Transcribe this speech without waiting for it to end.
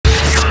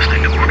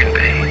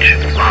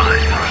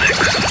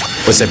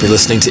What's up? You're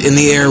listening to In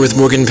the Air with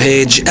Morgan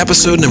Page,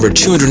 episode number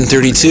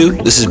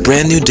 232. This is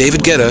brand new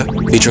David Guetta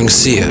featuring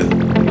Sia.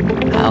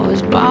 I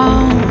was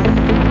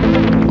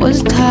bound,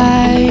 was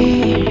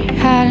tired,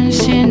 hadn't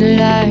seen the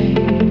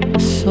light for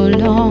so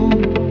long.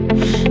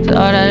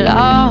 Thought I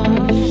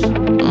lost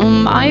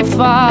my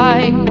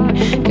fight,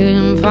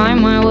 couldn't find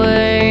my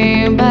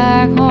way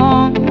back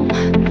home.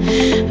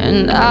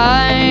 And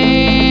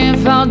I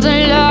felt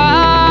the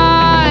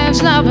life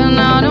snapping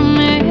out of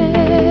me.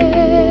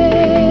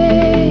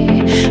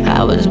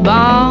 I was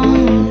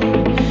bound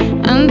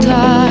and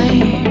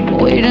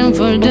tired, waiting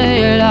for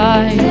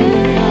daylight.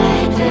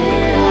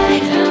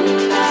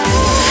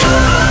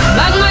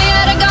 Bang my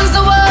head against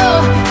the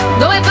wall.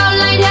 Though I felt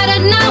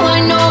lightheaded, now I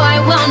know I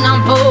will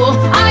not fall.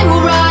 I will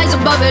rise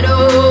above it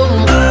all.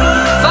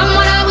 Found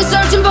what I was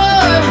searching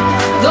for.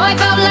 Though I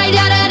felt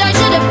lightheaded, I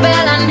should have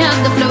fell and hit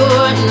the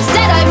floor.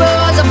 Instead I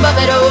rose above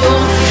it all.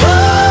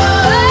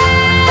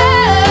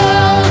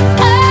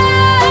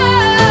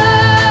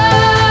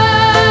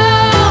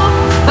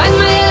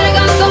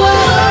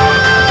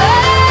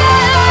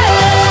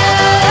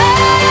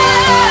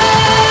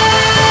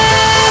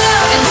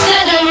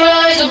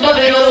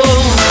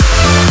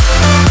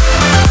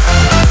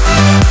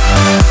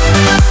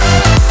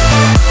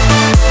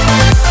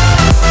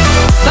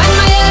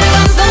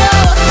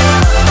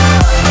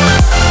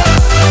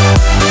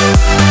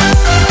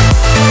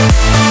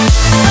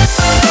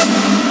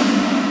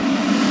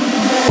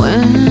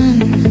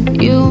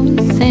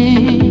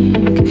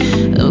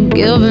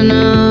 Giving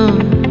up,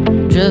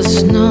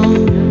 just know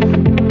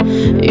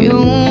you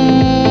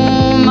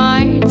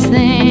might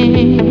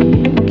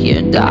think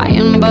you're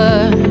dying,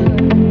 but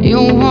you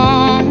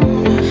won't.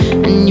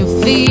 And you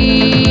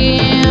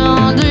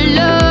feel the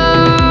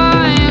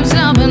life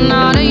snapping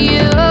out of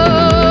you.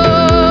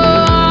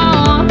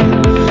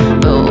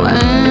 But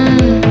when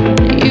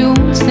you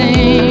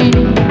think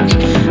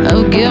of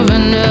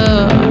giving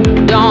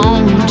up, don't.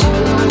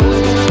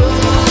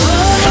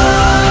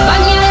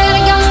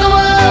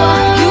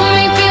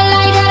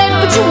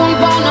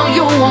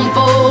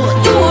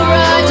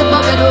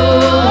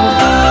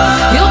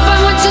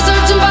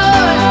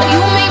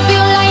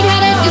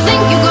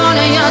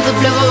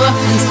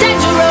 Instead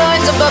you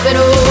rise above it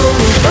all.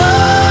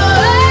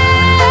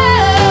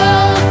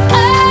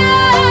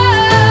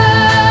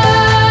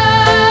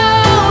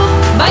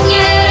 Bang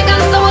your head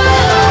against the wall.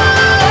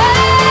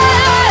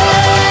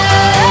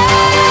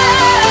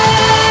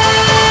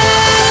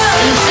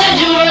 Instead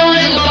you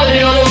rise above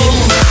it all.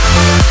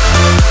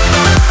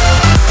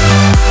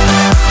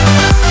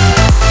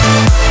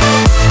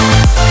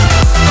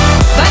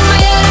 Bang my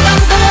head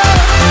against the wall.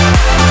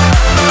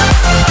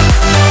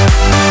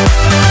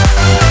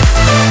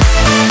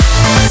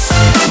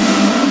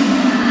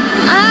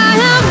 I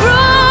have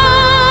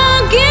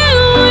broken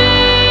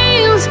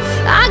wings.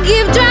 I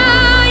keep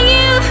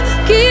trying,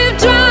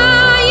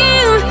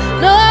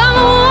 no, I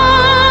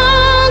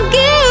won't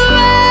give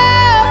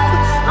up.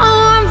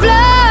 Oh, I'm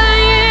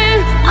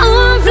flying.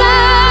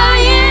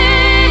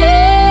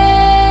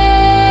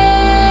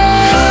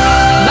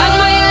 Bang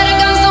my head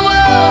against the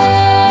wall.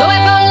 Though I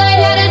felt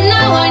lightheaded,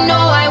 now I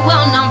know I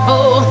will not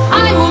fall.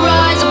 I will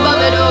rise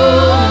above it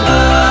all.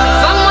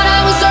 Found what I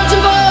was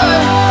searching for.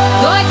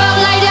 Though I felt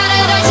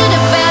lightheaded, I should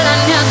have fell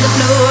and hit the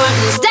floor.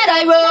 Instead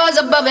I rose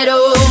above it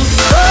all.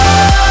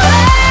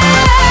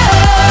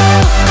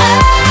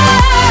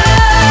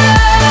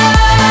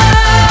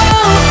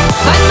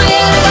 Bang my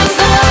head against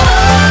the wall.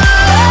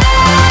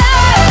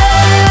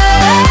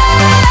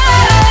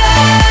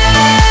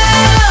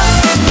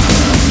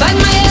 Bang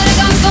my head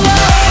against the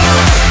wall.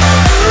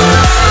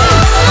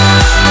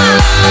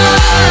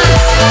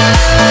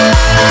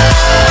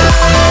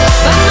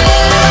 Bang my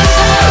head against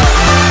the wall.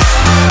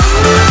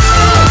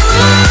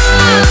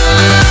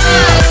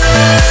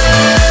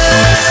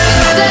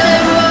 Instead I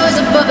rose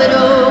above it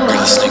all.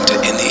 You're listening to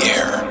In the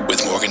Air with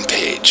Morgan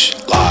Page,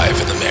 live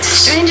in the mix.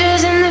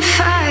 Strangers in the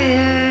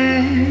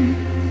fire,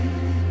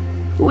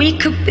 we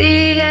could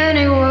be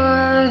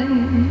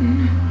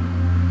anyone.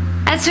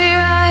 As we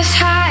rise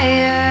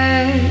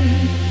higher,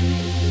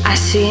 I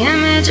see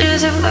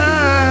images of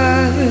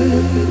love.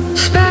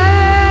 Spaces,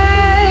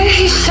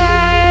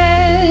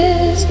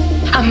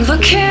 I'm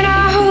looking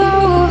all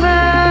over.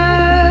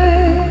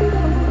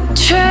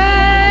 Traces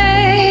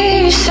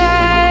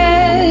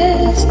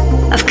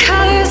of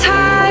colors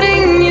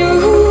hiding you.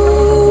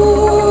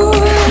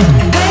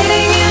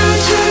 Fading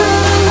into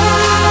the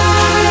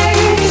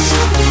lights,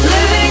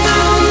 living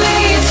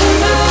only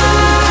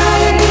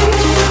tonight.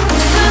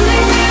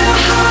 Sending me to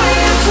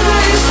higher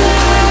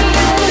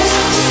places,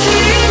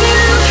 seeing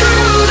you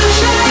through the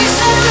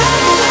faces.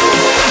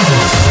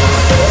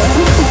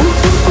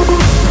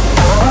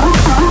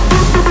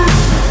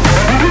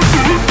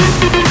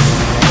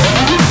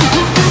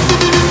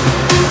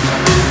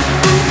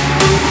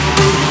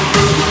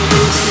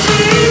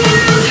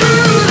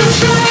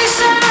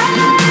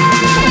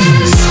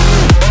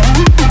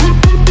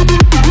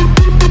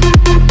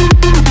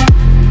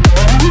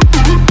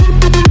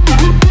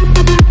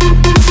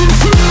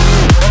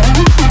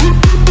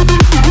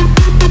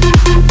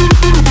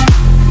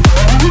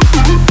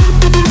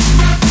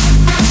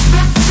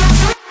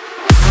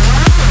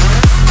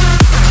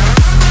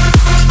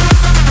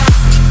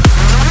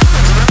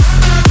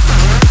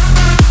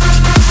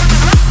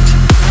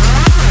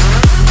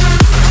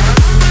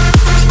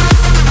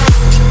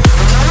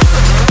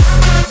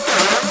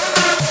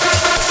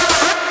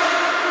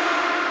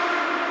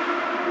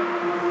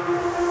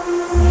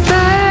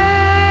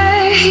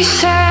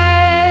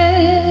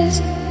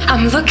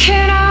 I'm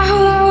looking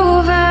all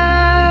over,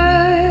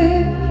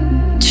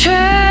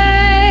 traces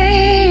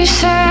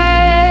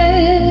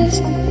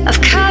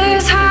of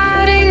colors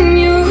hiding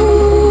you,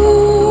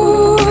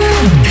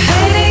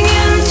 fading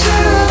into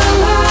the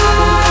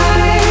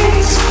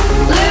lights,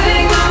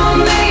 living on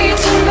me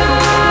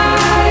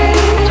tonight,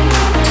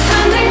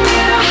 sending me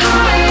to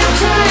higher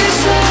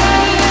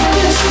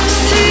places,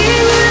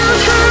 seeing you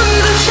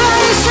through the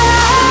traces,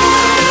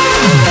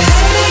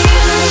 fading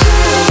into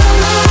the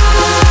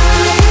lights,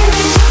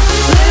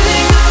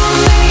 living on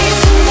me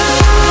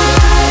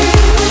tonight,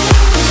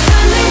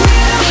 sending me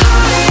to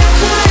higher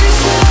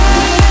places,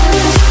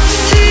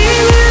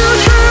 seeing you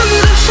through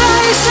the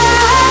traces.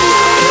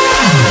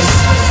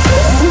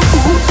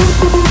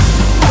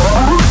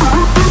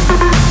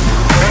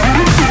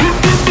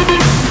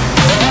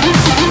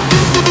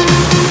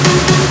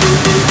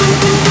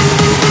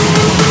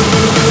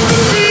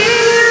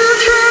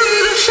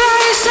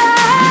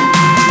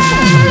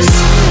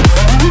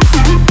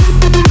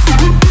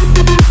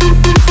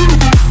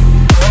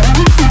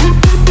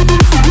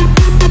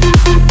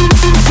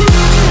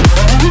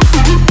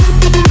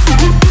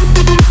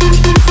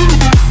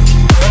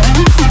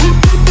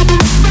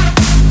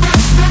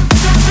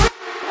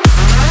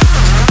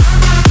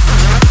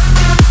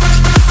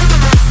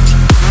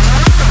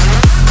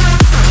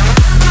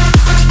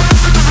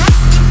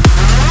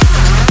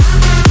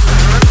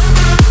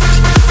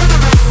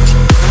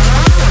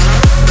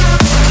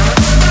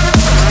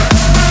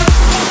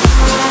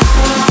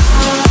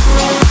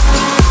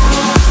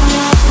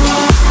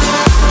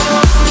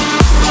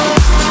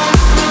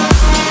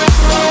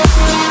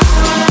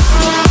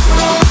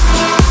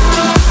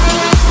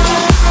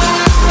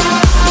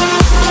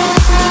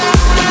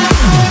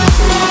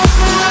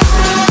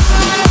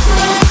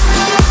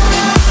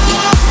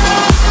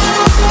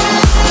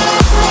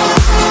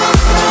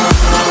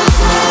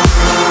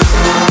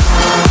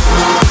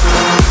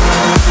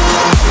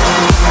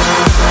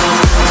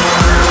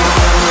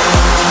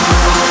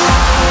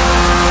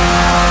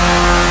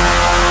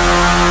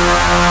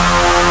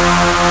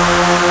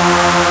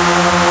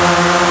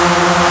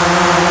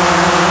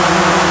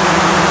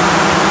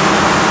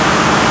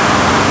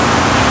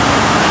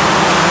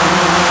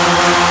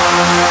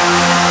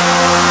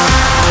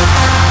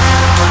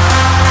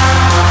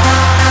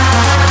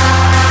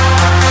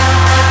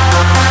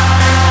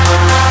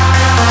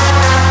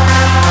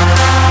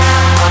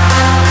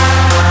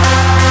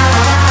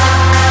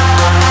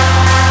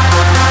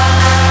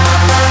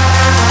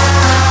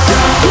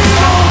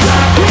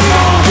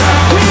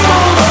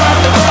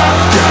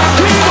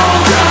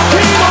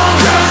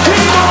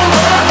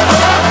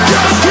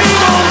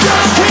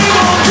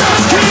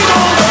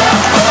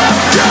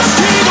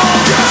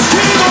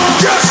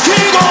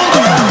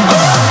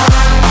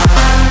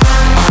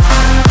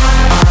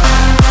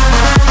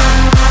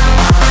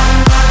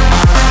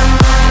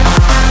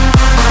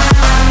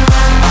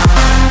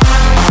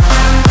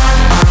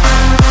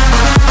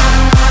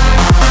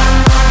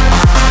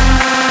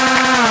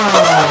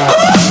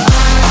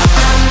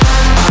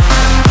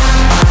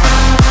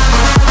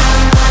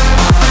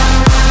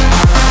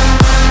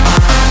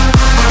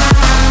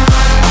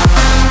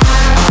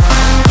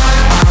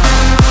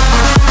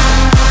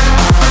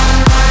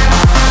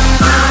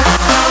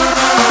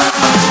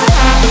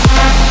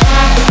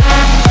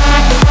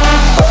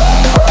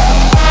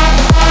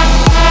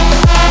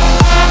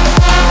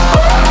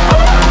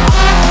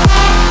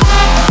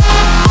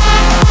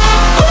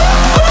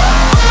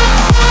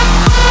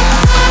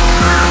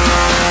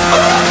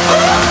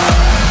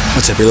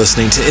 You're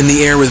listening to In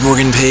the Air with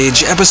Morgan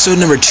Page, episode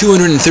number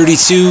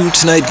 232.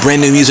 Tonight,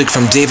 brand new music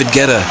from David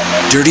Guetta,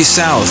 Dirty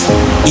South,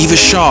 Eva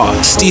Shaw,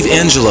 Steve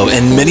Angelo,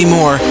 and many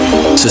more.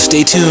 So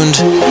stay tuned.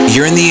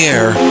 You're in the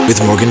air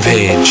with Morgan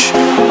Page.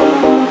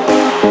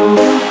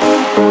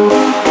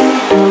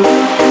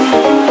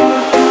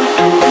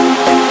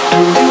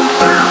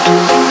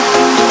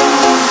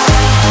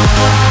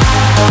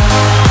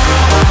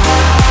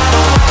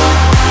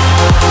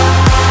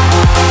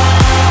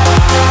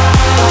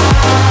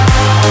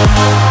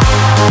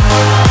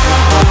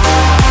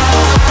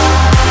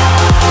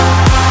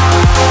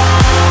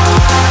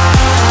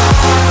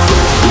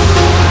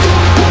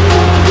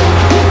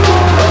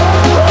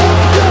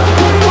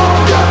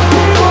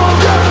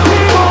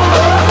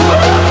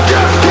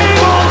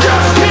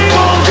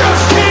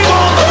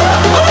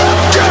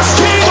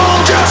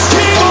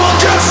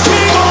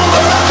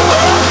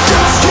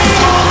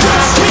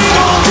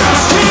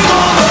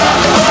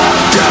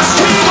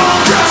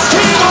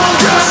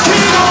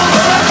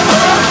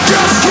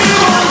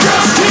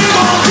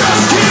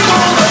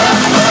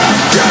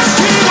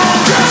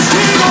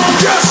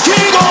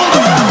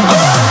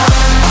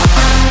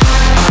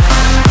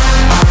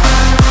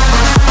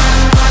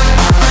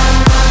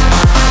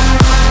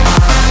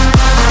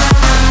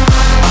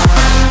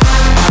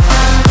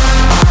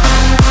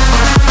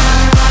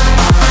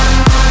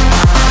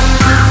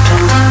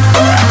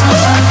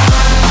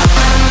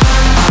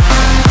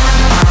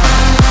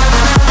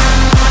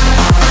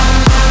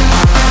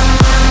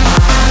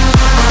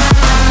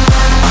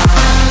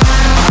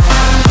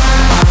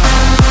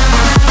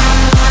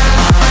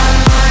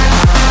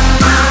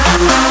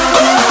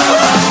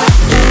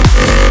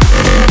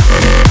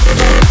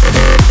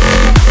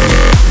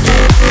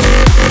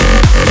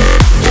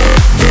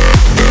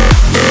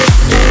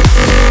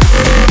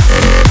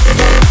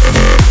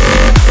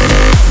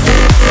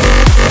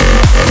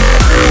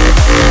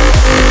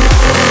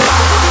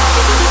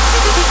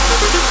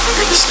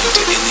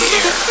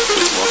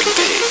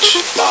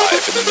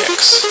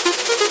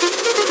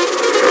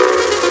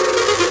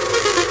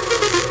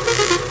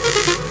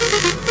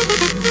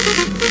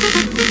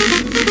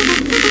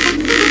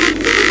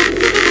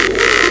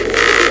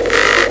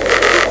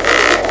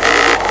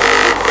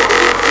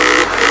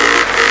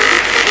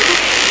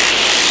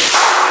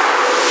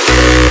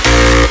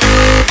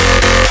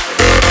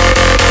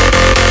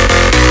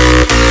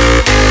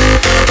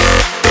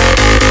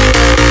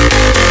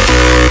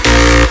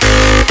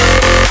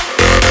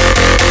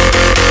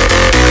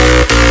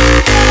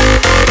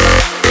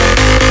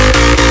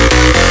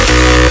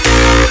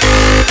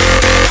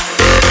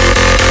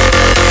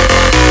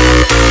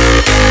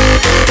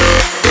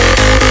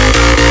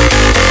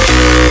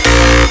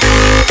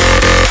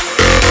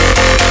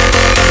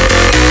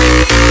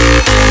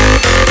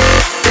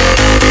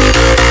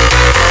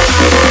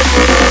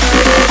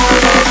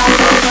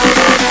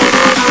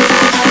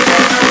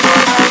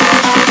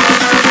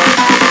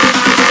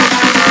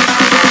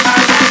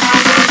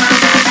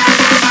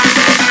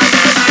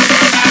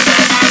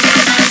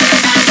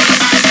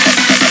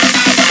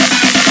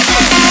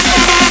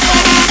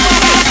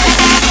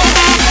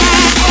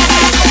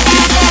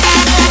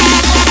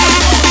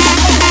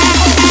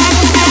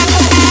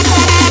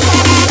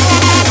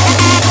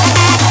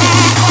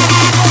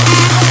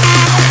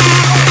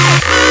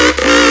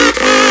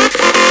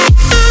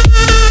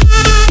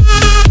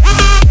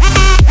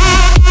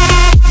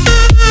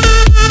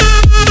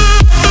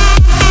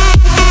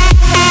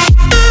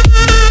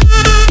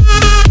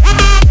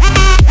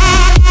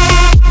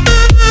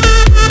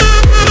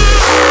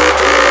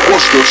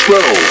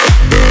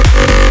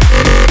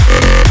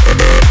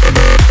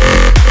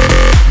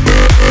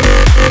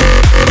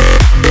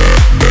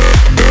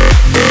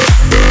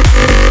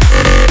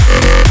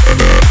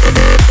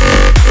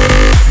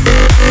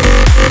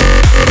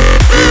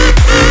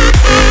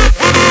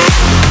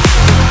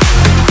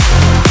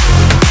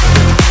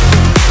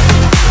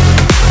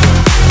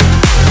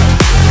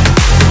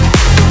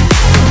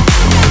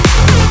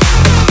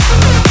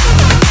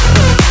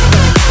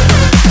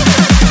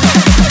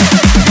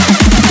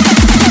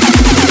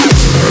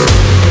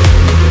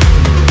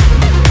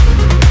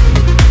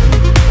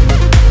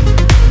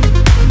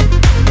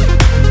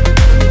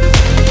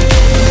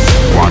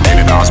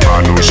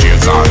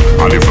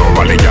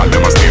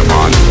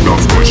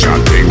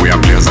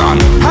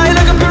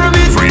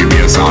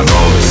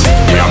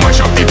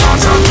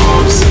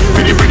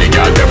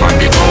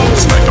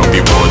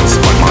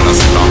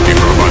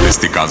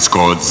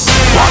 scuds.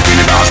 Walk in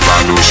the dance,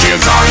 brand new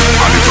shades on.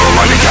 On the floor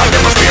while the cat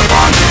them a stay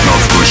on.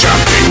 Enough cushion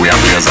thing we a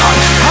blaze on.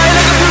 High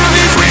like a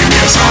pyramid.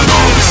 Freemason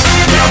sounds.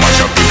 We a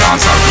mash up the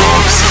dance and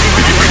clubs.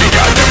 With the pretty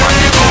gal them on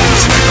the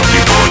toes. Light up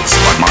the buds.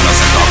 Bad man a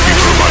set off the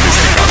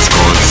urbanistic and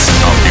scuds. Set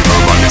off the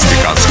urbanistic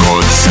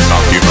and scuds. Set off the urbanistic and scuds.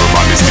 Set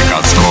off the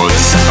urbanistic and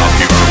scuds.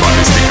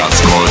 Set off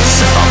the urbanistic and scuds.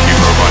 Set off the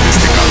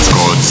urbanistic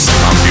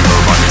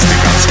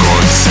and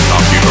scuds. Set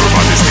off the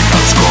urbanistic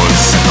and scuds.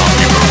 Set off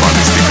the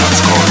urbanistic and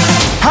scuds.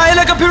 High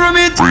like a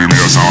pyramid.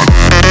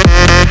 Freemason.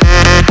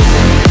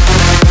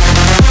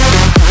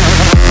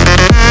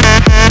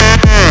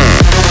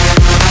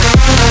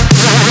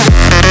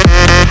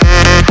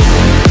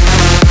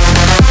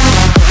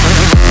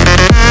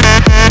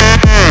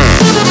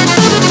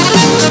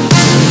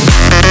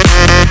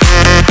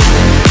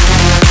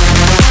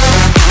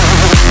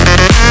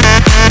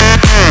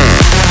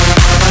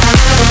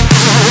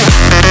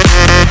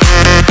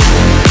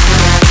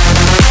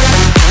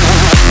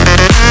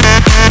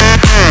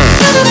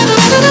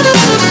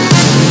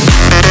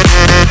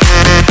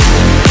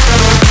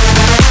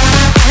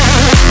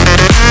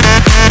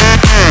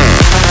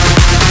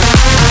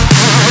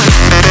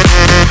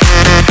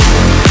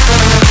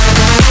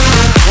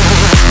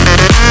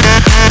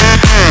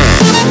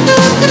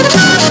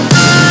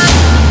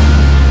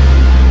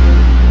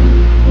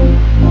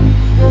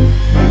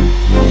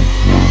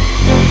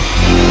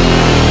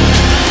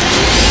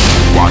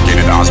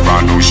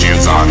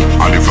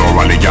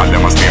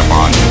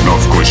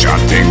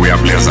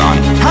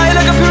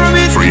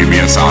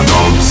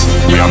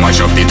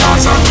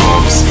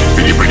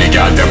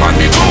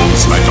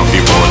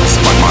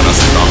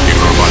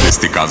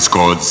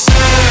 Squads.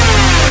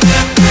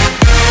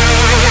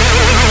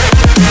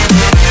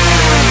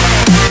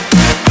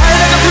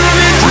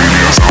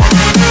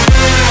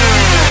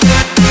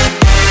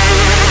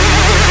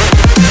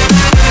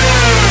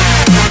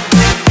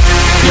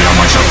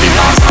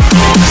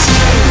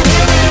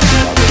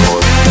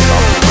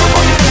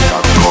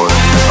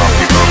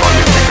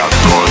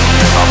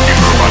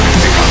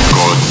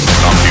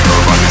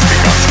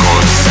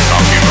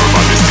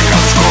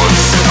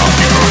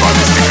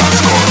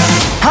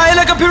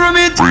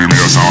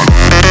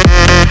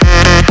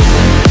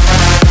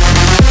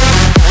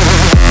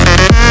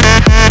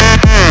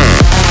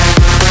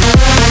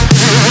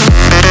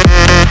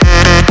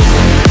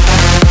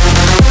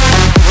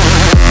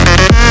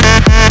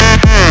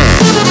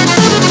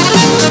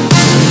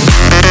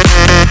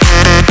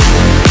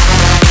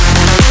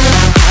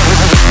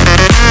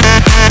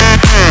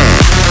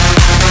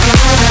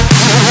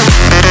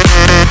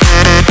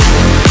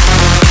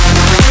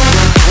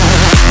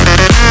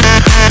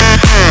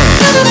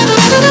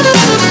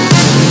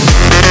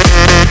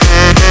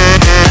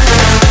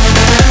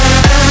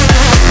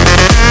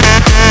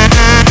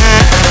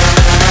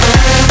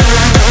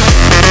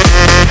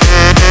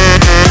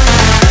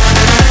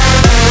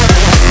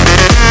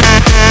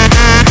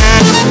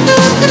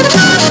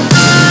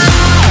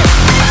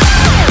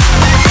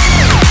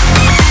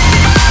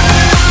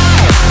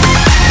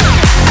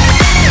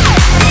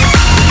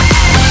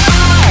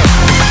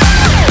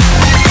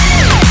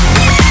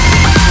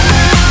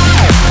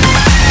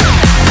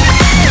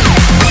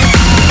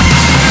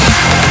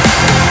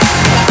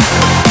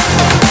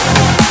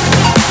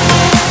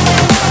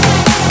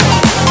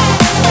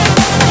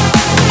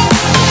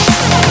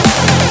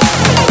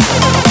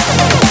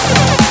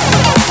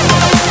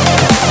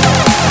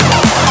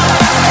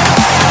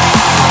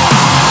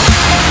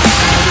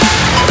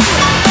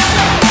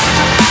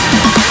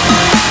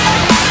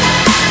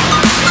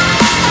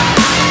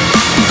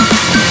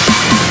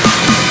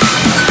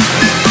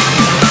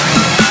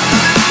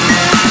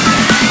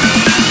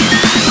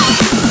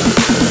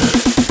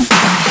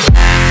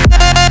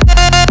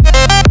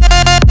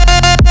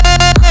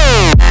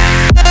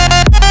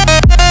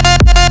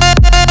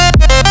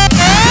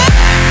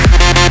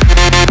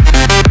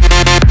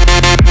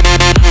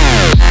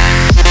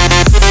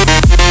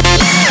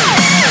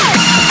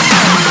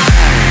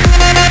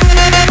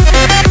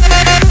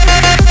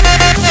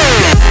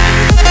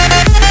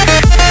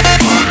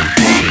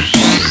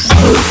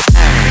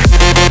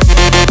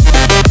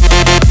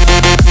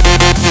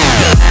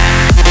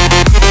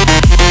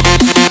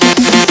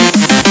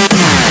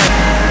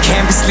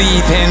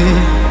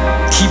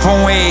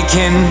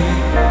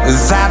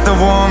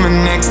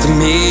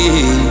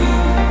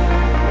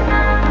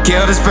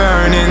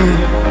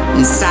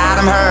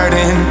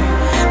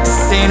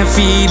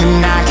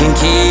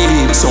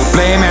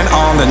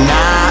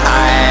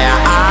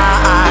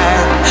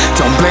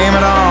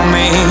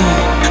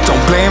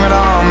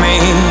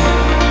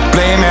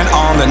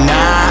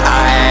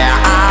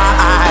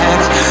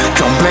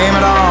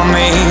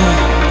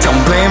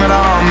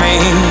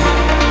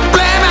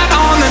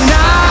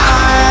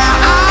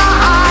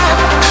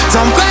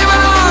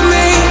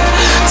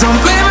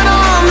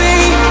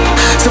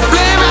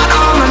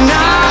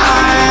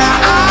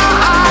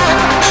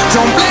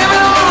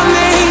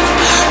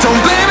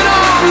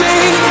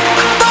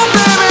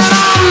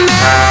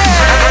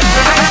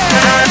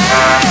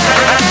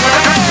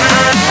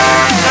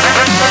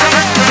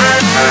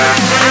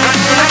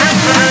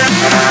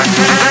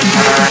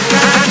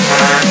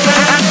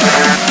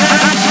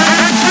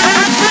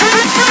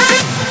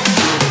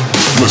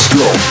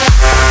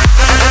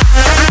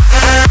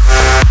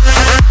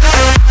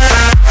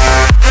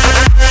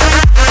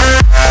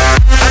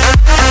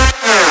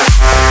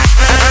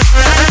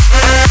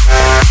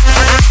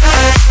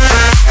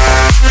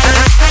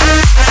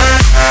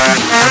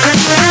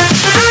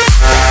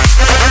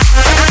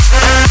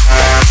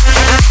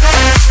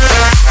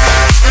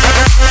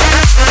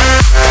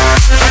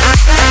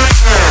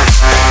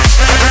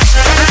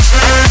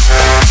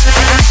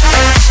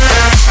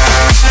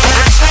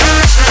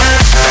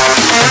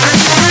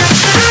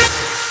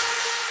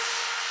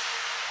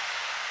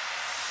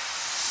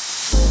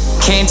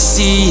 Can't you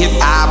see it?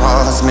 I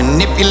was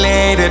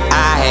manipulated.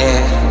 I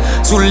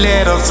had to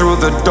let her through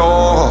the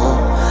door.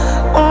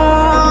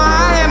 Oh,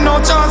 I had no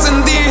choice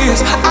in this.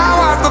 I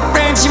was the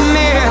friend she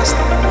missed.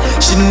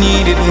 She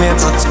needed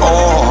mental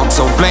talk,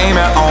 so blame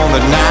it on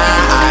the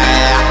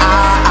night.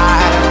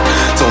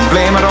 Don't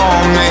blame it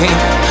on me.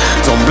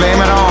 Don't blame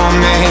it on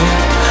me.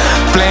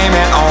 Blame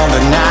it on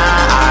the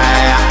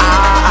night.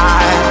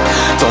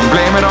 Don't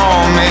blame it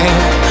on me.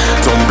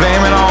 Don't blame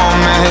it on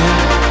me.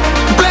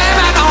 Blame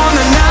it on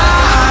the night.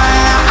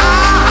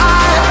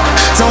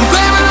 Don't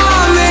blame it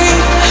on me.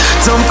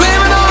 Don't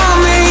blame it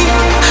on me.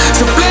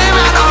 So blame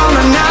it on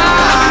the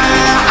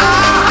night.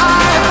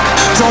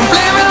 Don't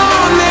blame it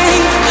on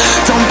me.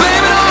 Don't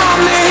blame it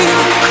on me.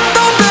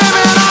 Don't blame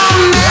it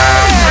on me.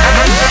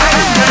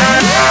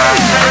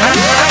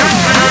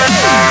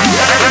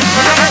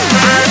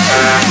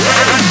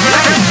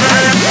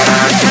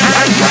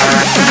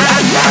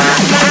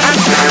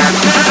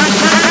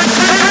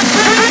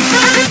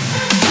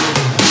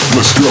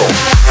 Let's go.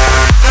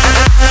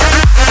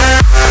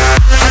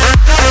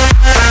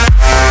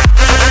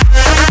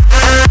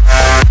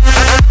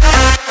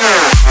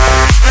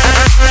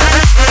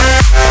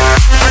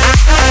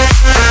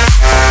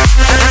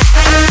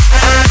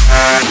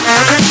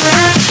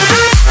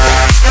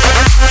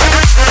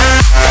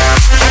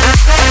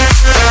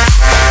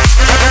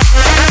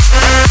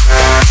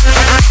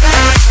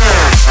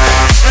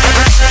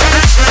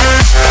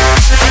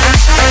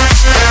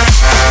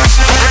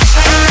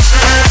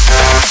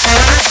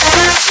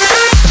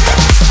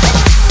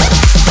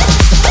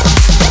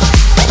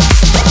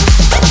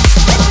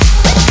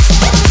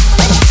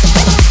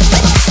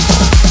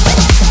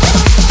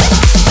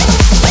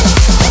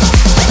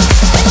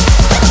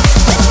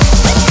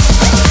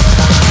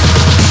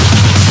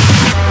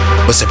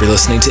 What's up? You're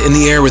listening to In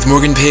the Air with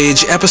Morgan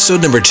Page,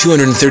 episode number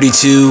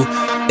 232.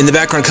 In the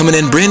background, coming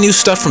in, brand new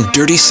stuff from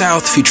Dirty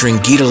South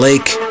featuring Gita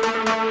Lake.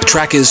 The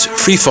track is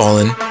Free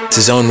Fallin'. It's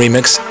his own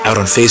remix out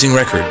on Phasing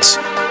Records.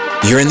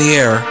 You're in the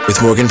Air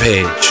with Morgan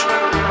Page.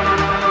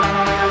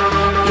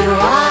 You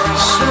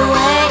wash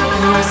away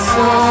my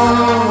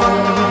soul.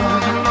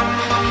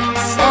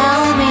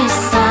 Tell me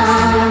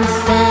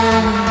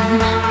something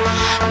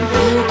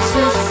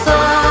beautiful.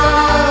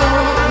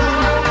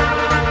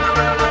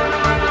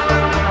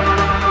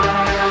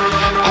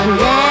 And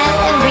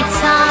every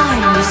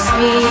time you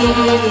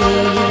speak,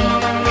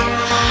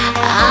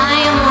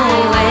 I'm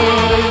awakened.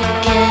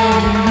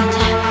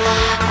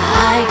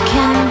 I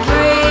can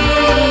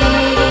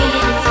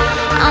breathe.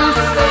 I'm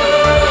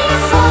free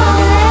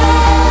falling,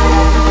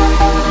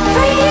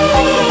 free.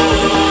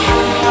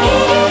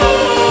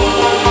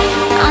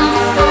 I'm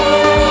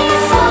free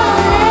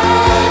falling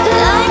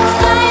like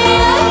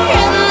fire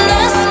in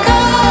the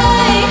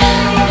sky.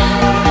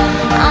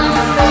 I'm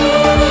free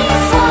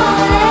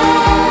falling,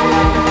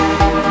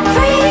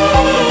 free.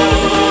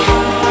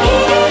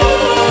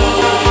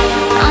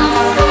 I'm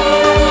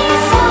free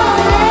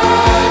falling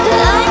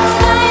like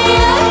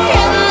fire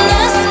in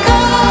the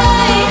sky.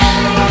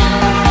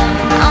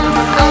 I'm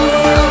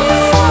falling.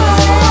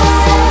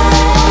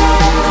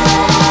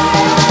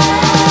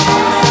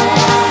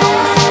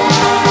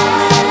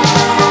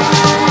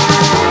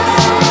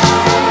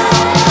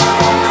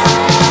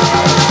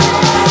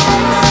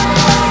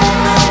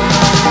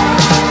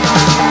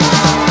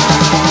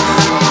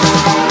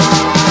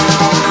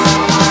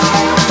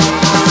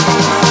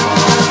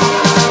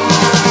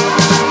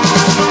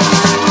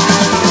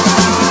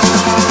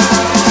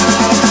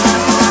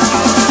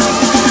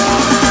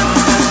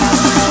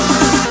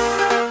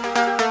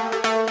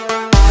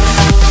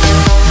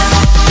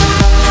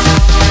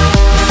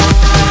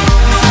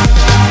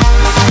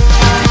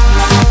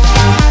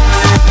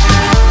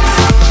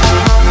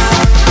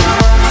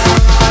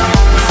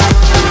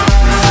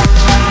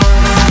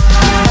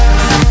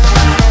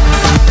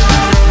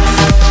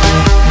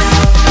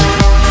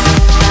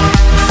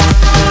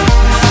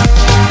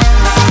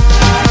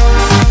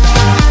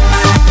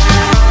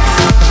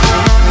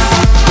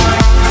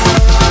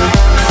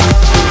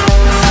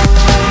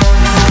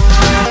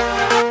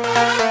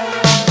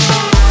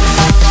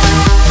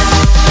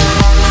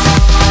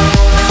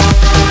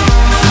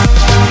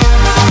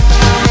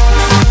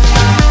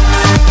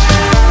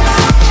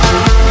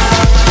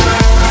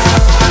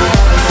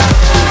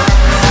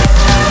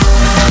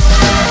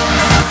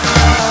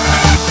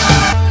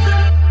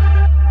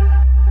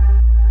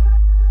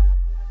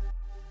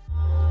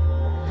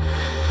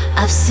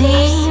 I've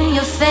seen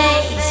your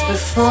face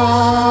before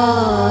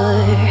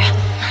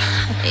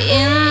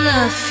in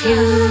the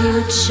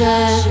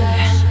future,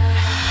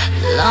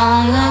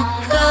 long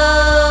ago.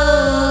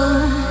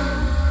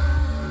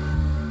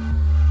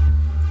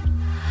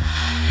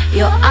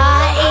 Your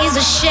eyes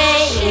a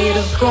shade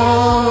of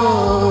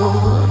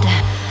gold,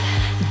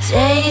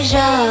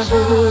 deja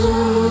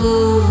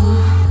vu,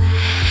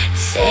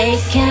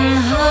 taking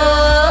hold.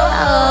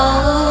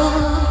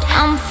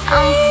 I'm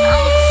falling.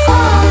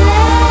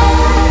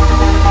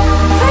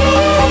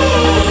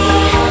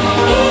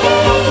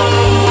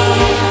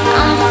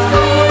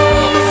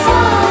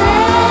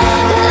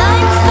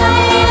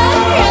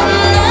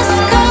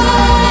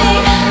 Sky.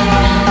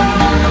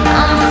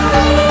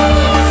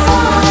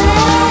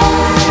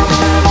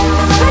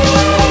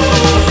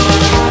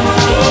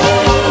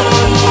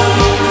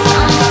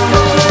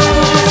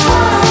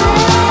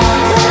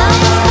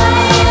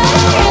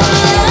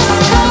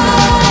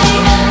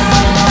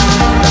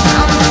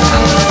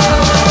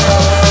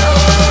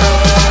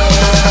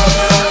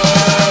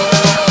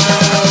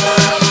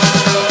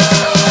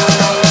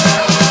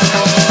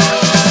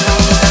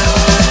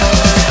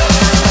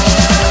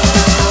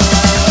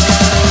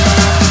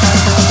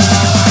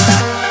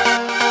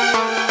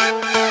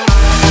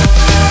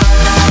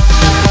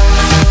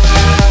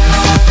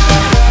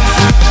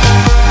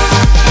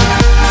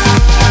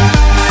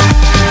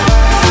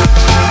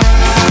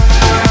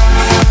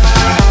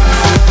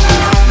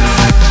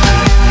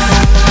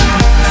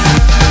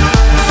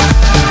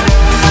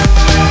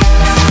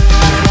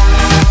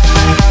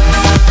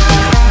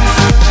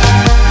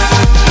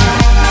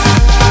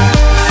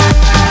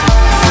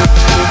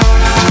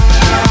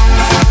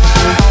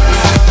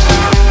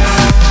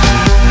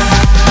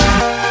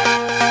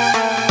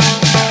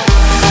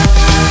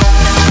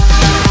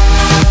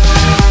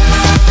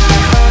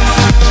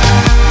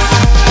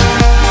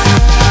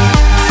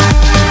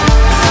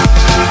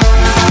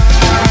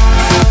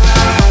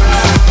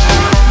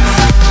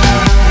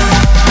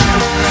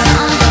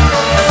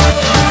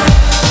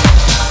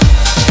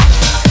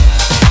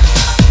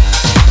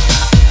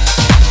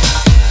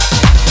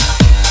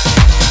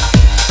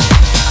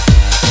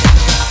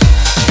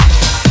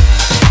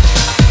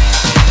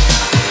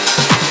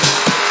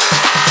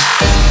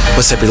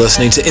 What's up? You're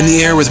listening to In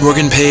the Air with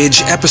Morgan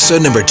Page,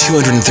 episode number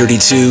 232.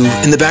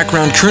 In the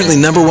background, currently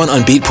number one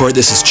on Beatport,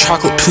 this is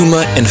Chocolate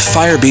Puma and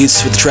Fire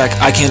Beats with the track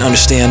I Can't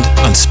Understand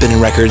on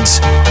Spinnin' Records.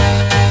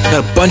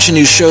 Got a bunch of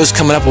new shows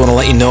coming up I want to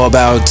let you know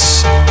about.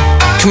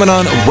 Coming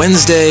on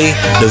Wednesday,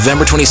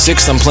 November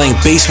 26th, I'm playing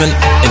Basement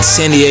in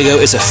San Diego.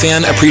 It's a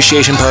fan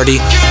appreciation party,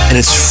 and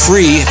it's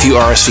free if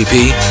you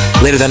RSVP.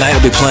 Later that night,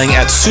 I'll be playing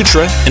at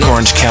Sutra in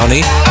Orange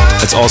County.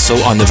 That's also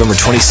on November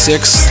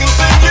 26th.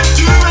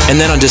 And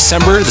then on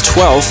December the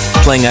 12th,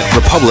 playing at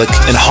Republic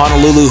in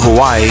Honolulu,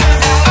 Hawaii,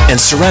 and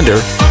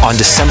Surrender on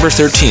December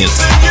 13th.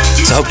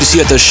 So I hope to see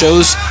you at those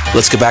shows.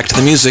 Let's get back to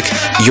the music.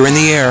 You're in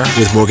the air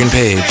with Morgan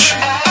Page.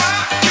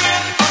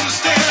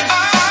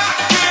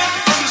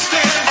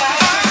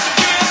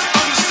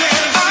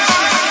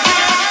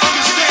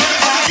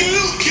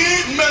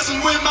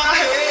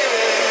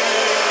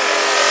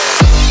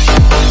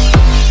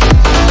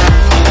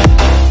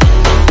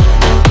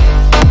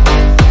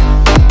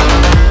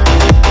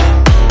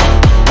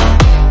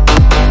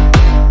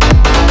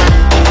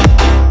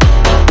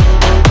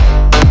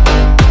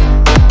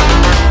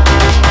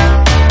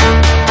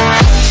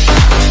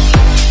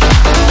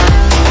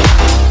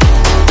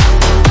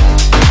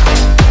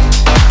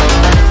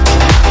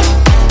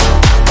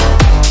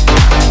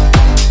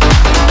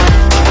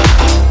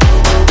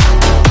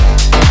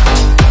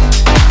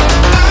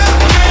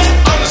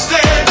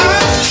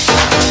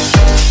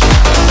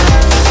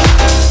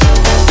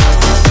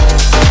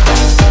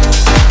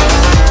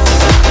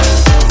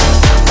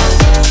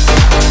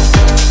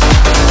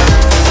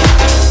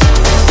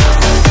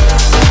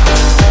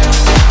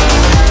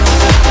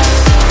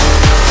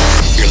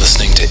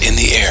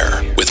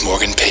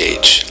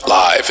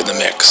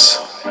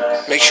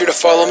 Make sure to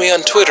follow me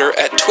on Twitter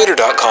at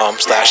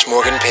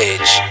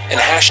twitter.com/MorganPage and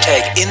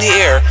hashtag In the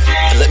Air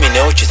and let me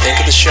know what you think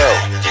of the show.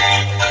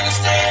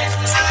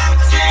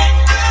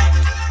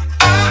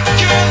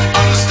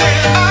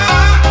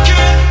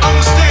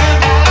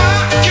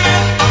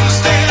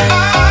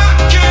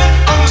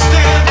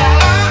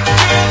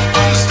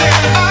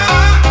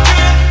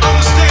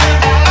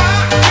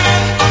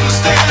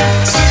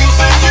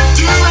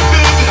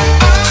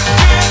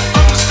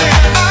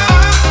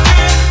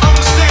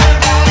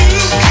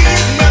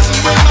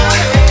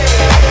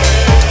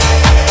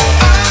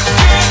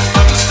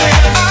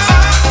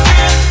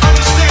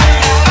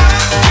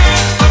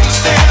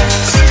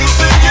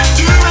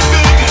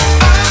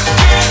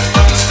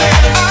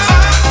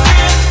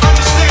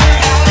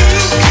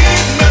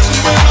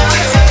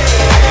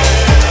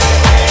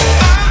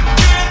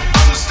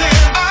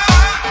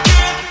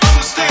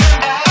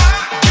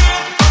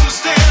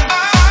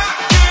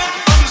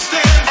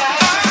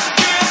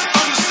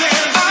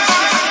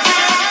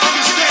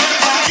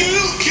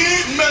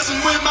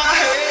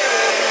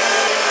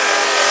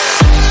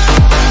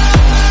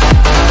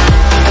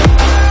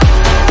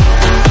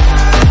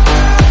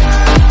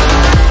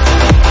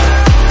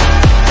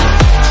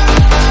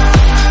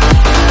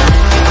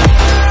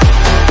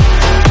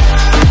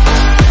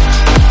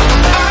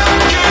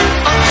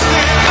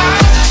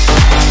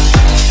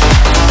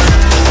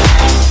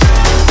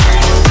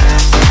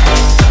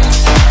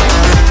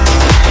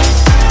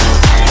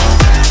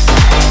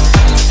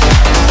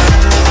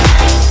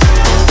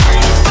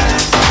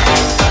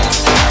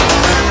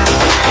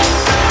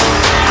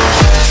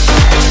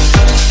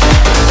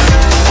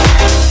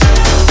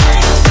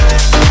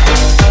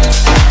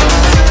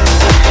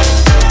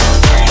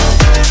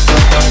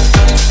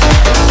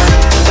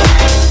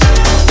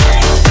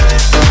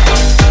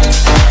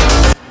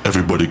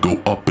 Everybody go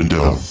up and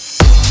down.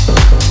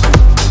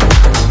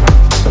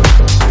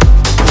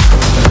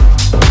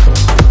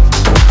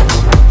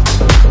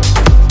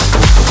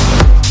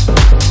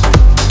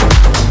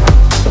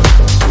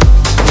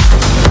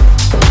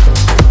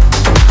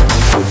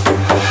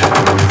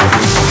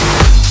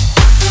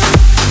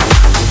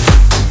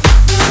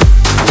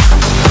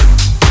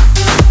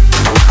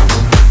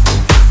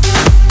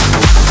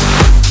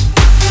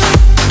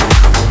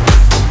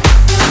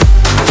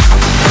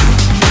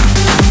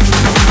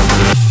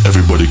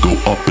 Everybody go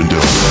up and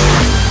down.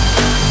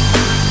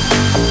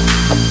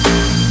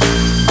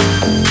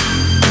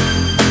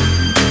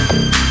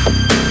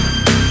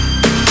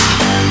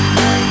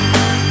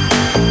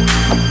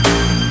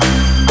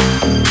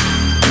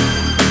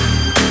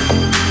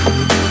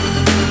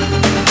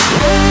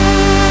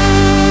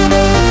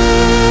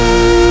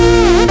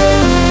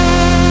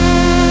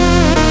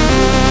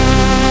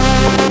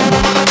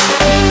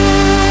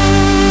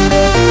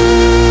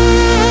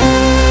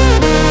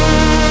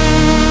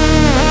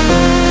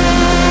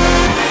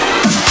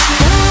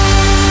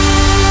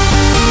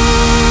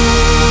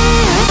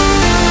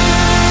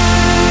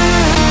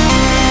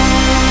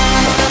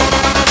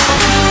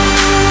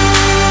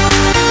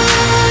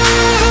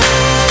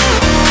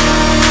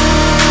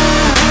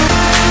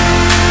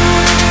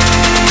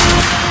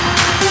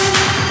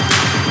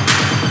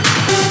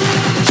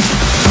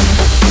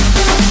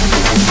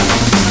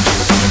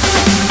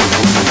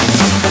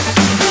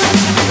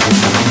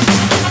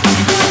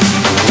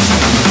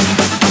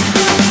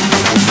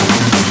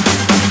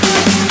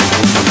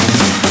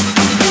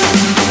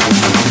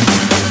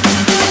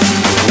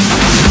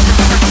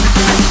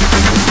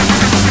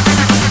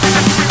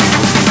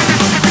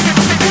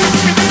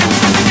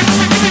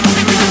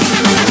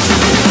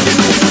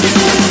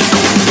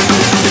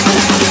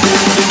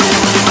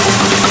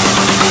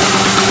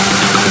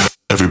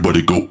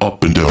 Everybody go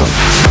up and down.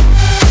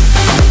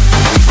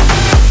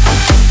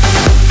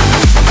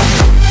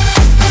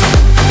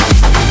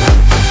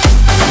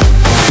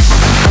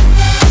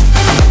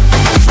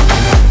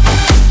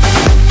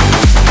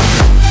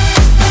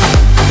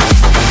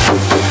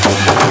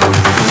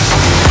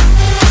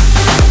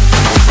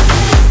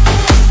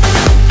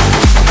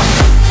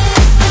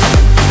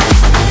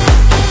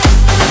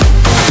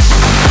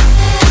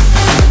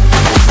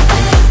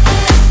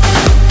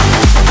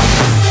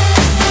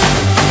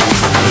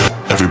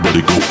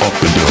 Everybody go up.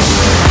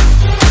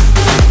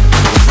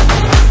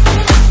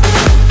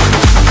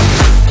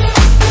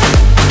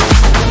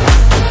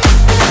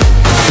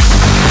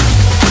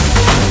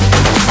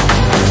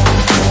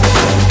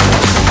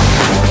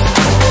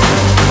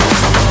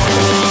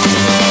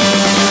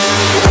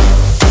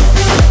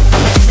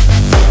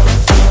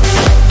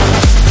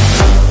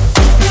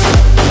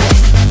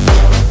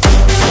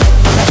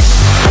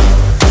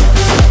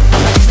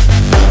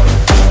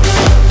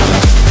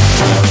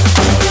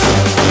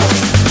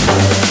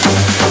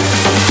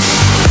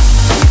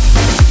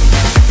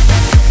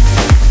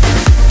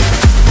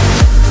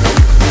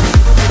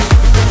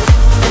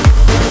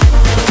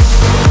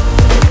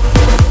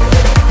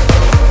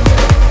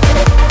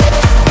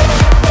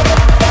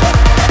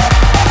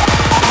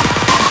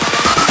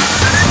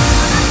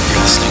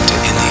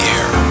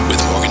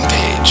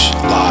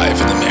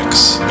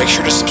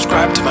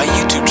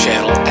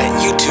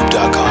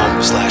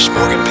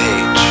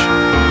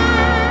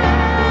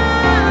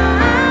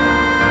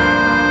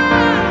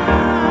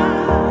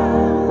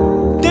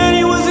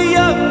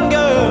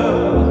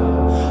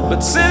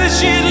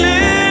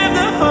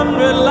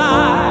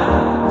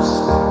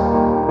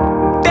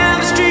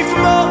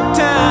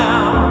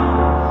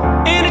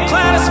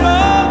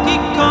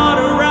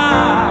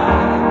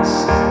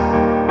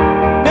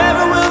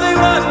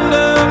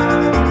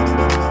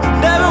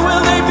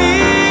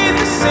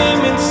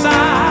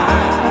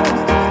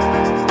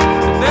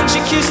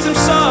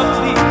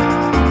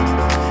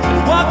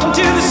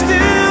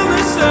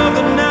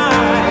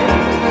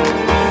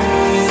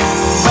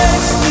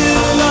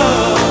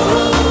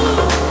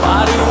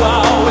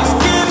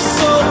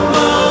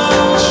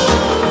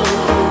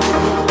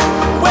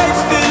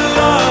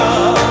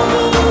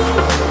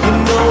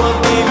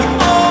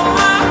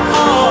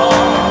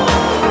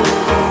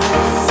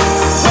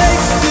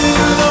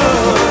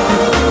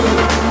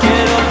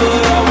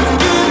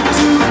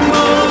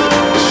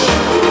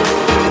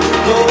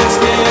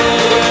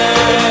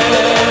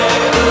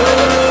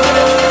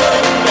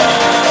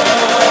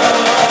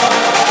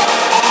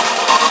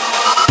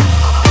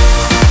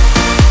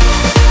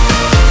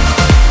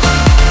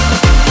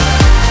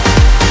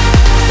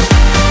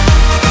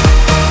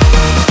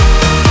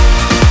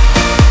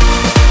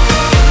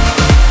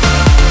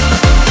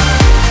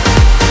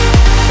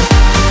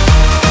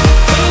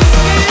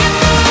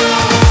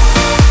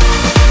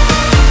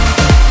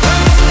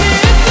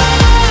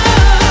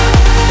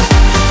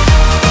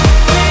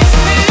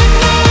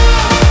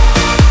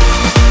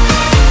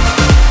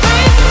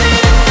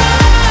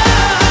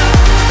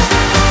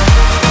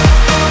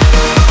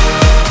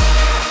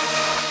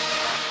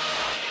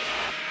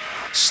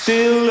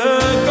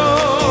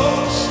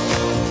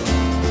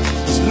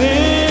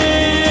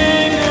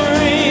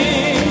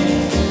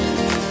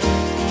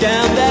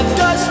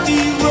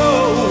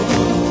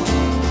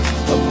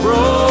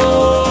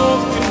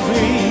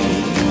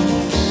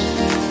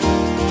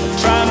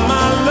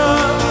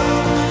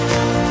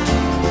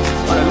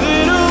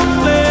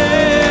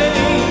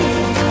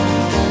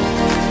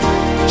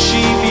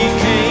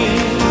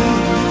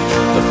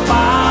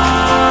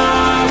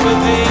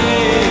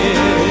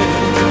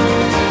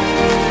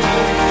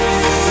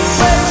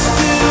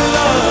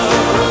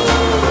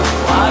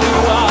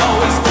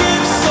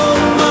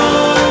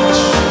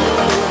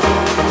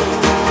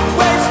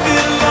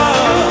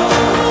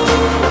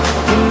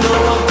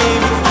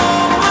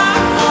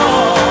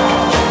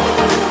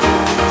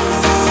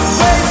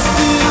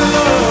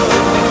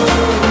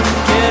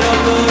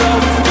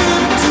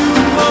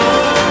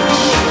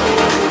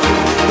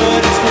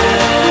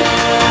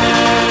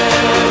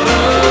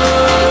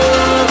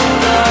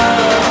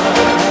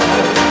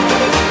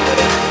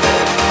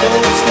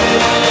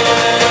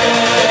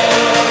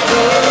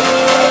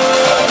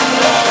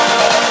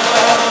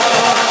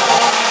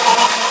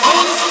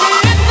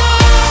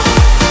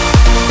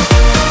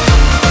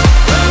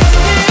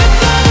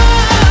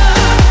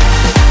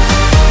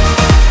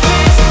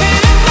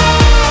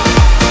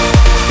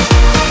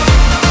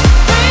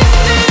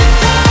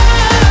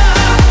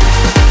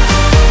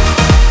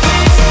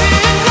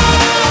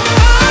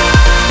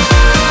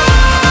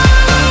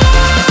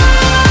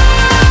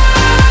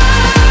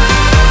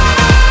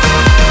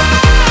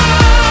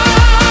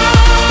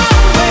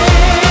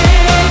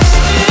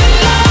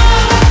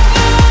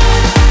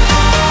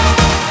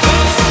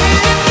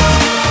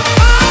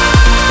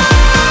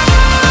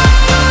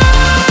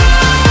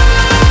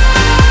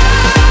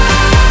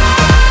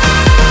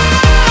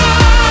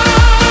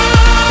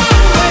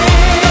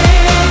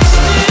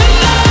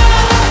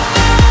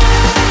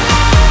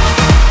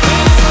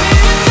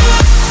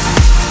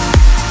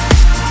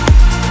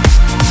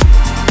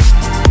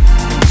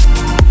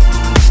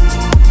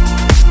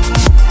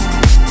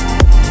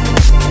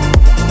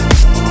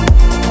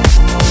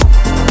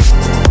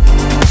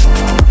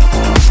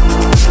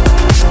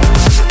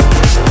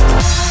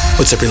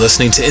 What's up? You're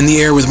listening to In the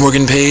Air with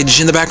Morgan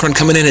Page. In the background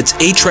coming in, it's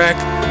A-Track,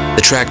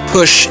 the track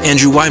Push,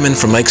 Andrew Wyman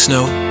from Mike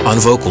Snow on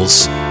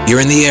vocals.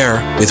 You're in the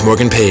air with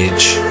Morgan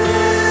Page.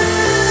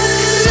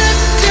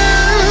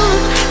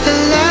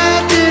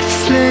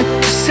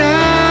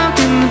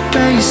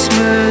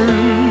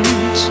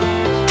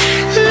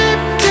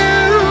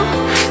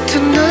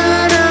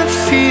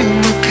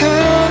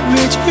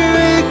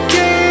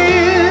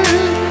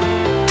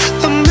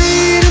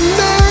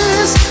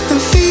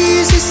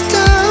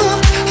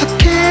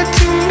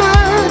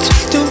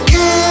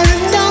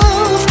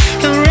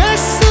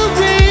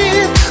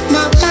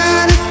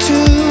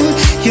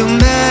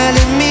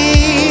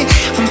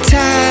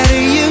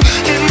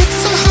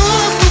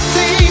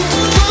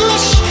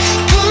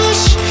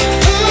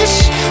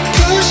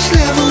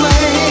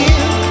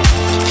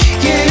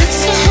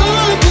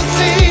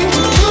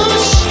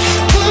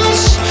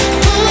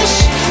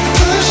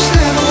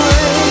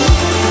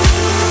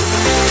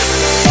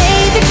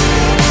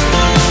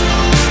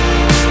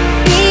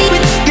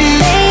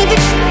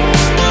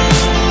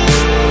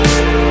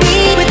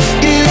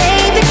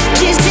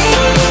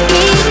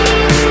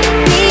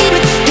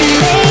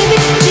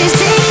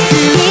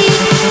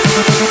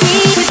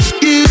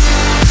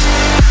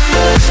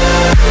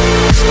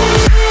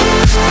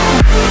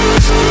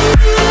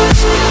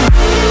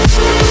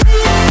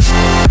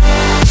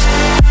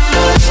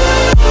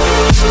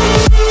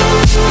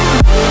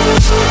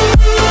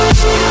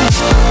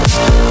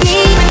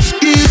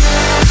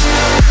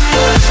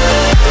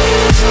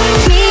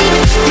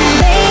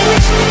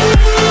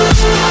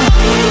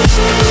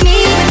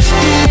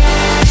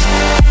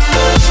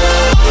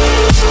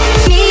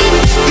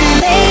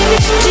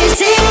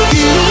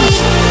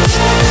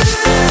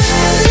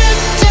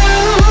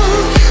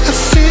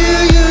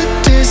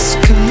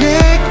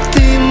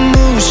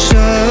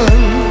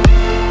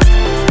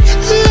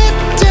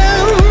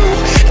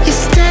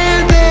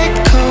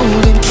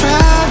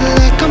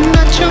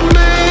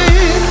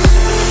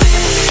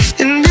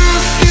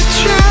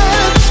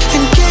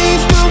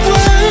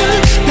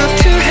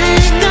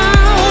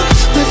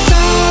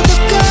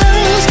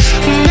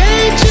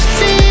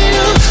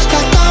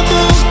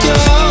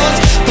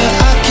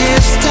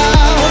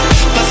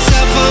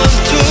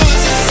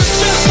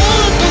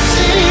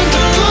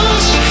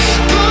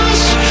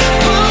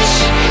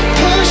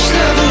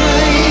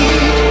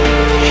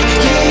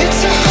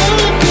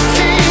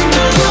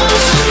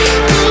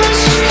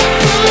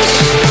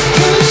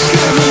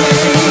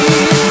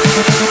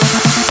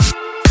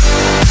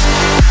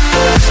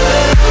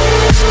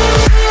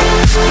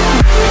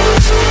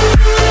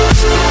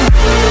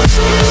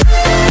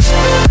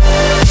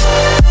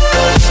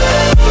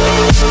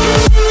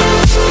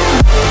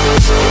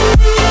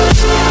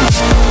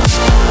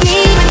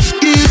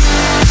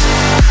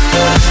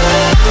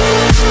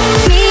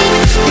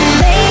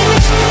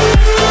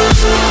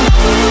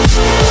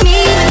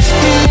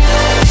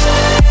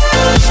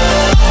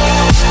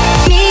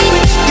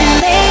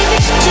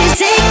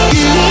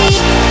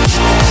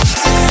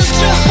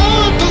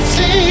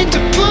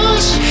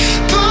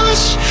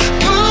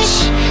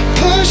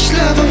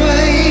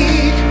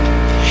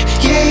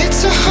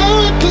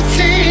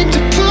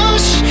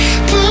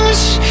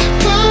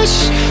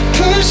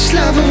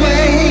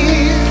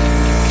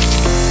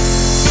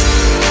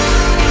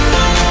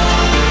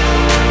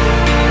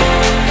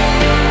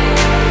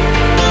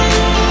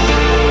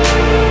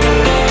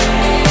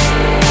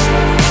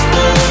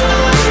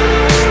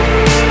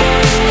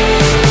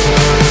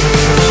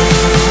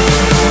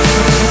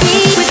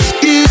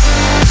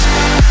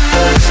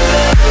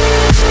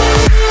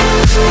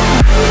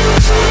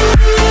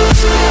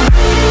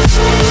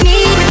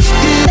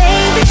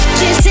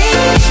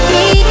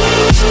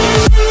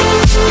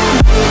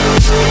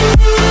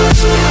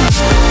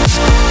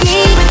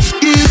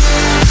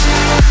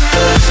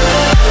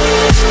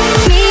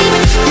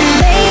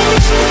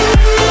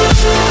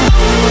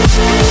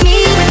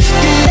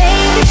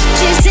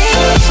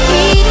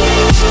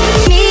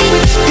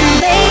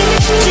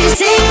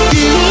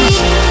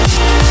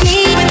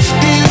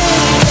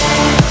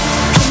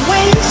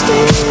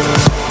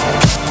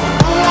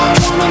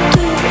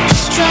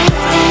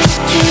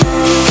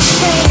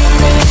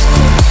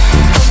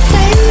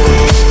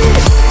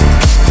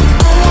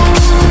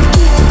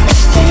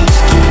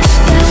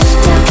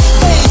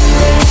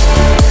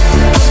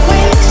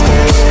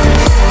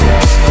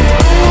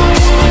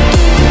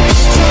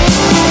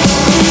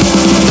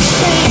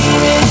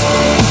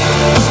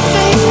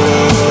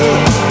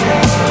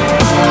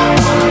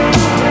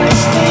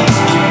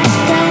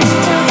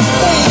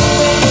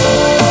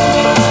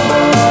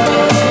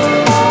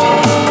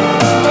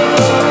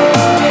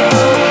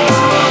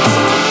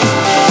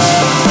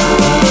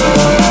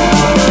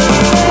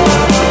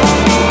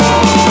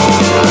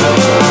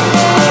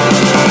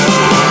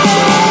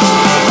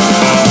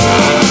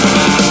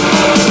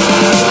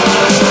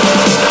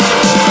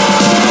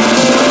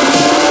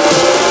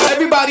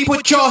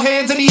 your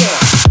hands in the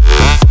air.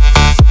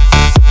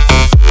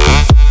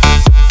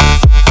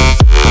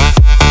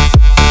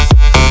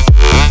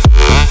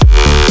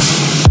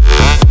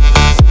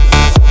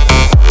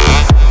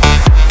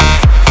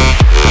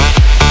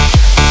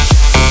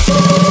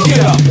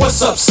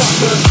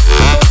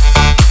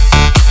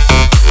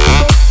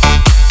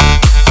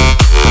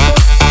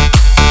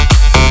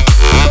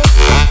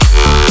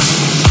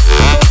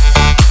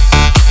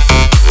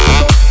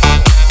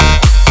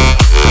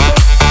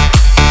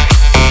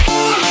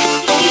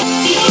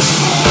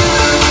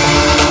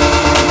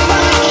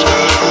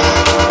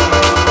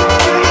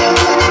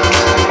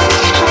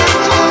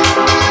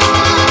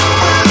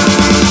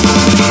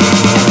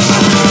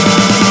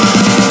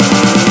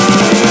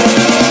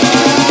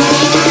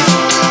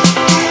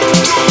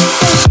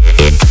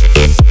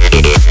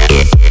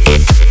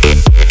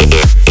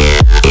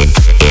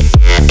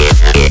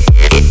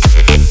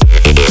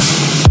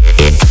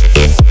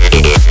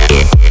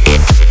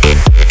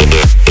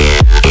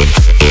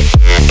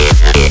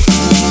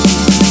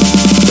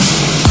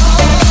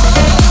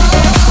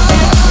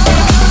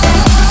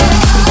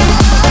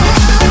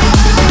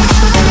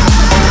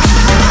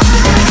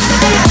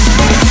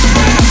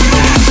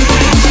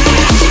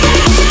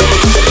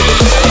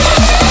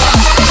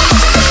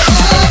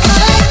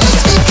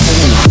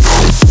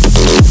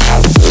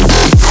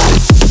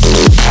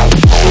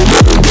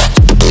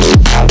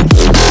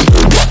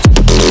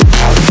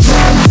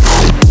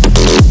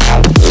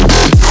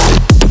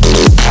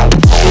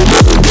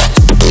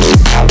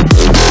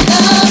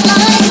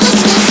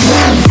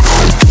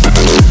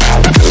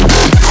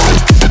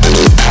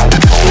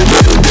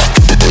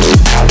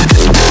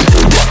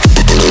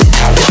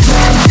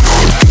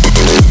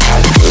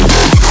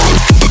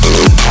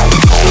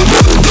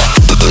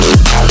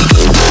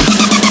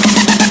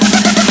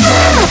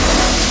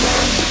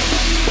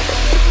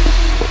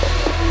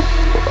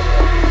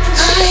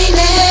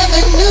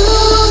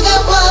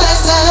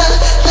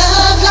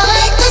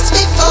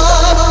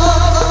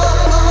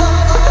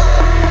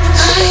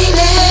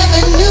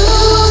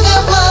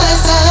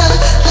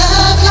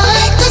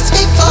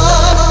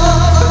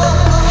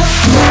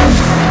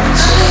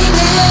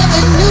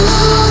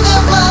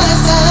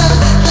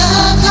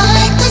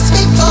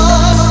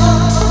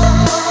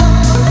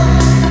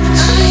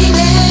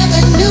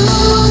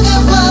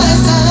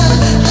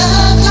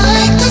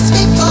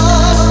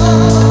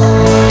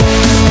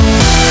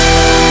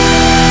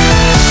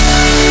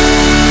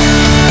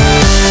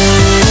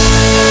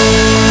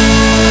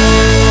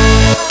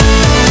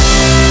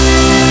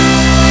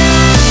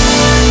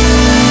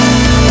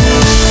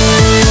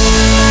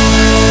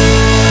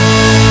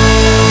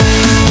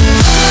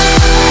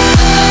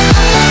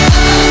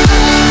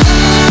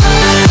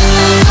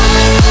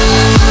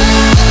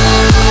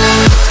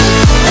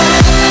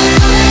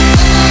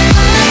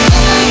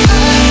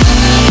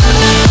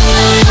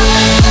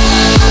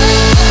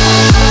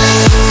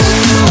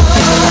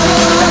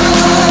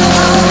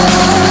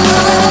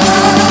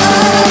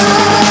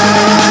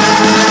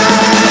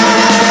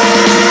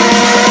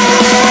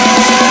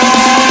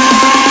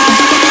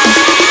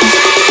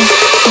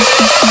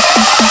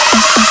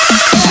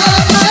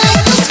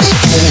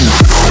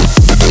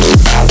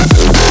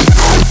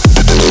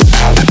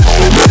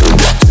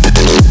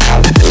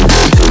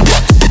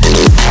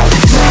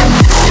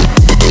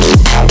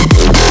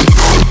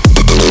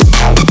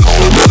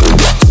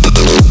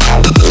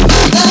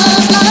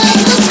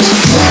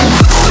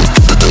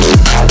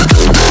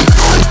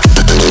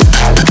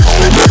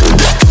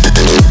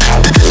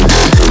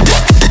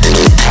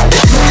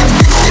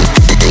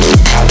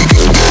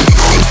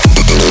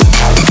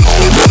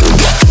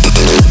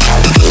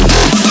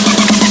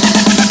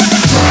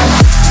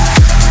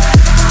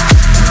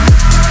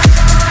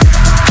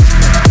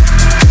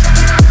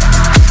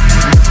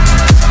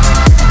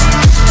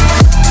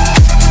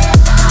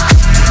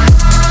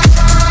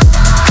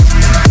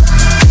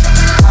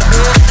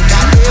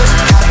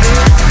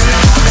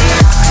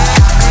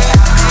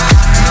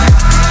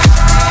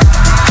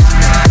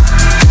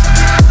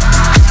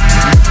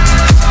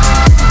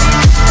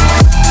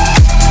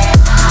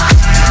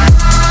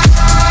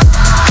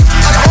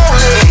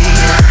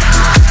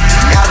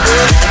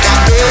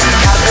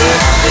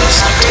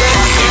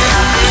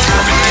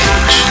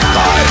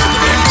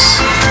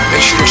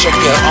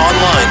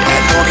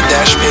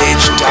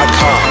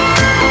 morganpage.com.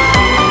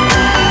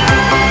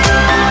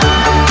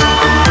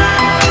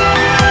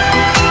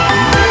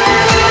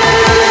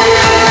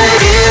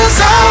 Feels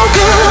so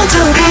good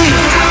to be.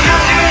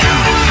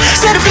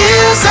 Said it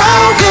feels so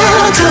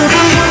good to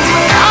be.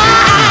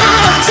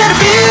 Said it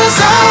feels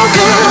so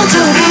good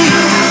to be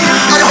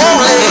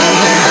unholy,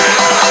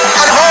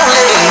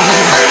 unholy.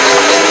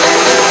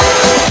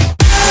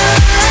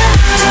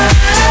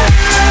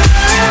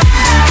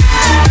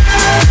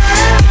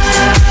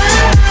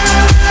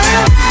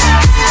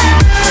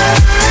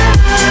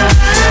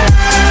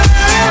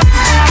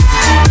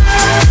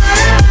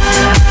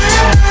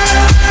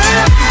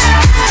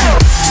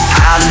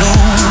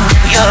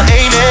 Hallelujah,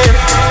 amen.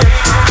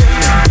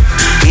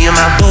 Me and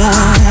my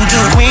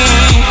voodoo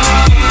queen,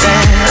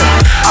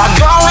 yeah, are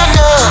going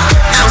up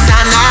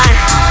outside night.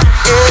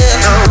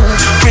 Yeah,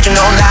 preaching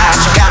all night,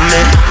 she got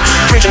me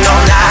preaching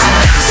all night.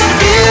 Said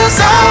it feels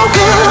so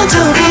good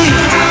to be.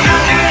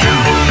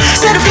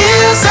 Said it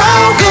feels so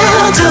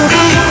good to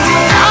be.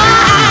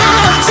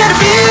 Said it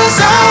feels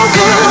so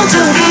good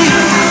to be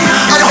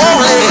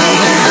unholy.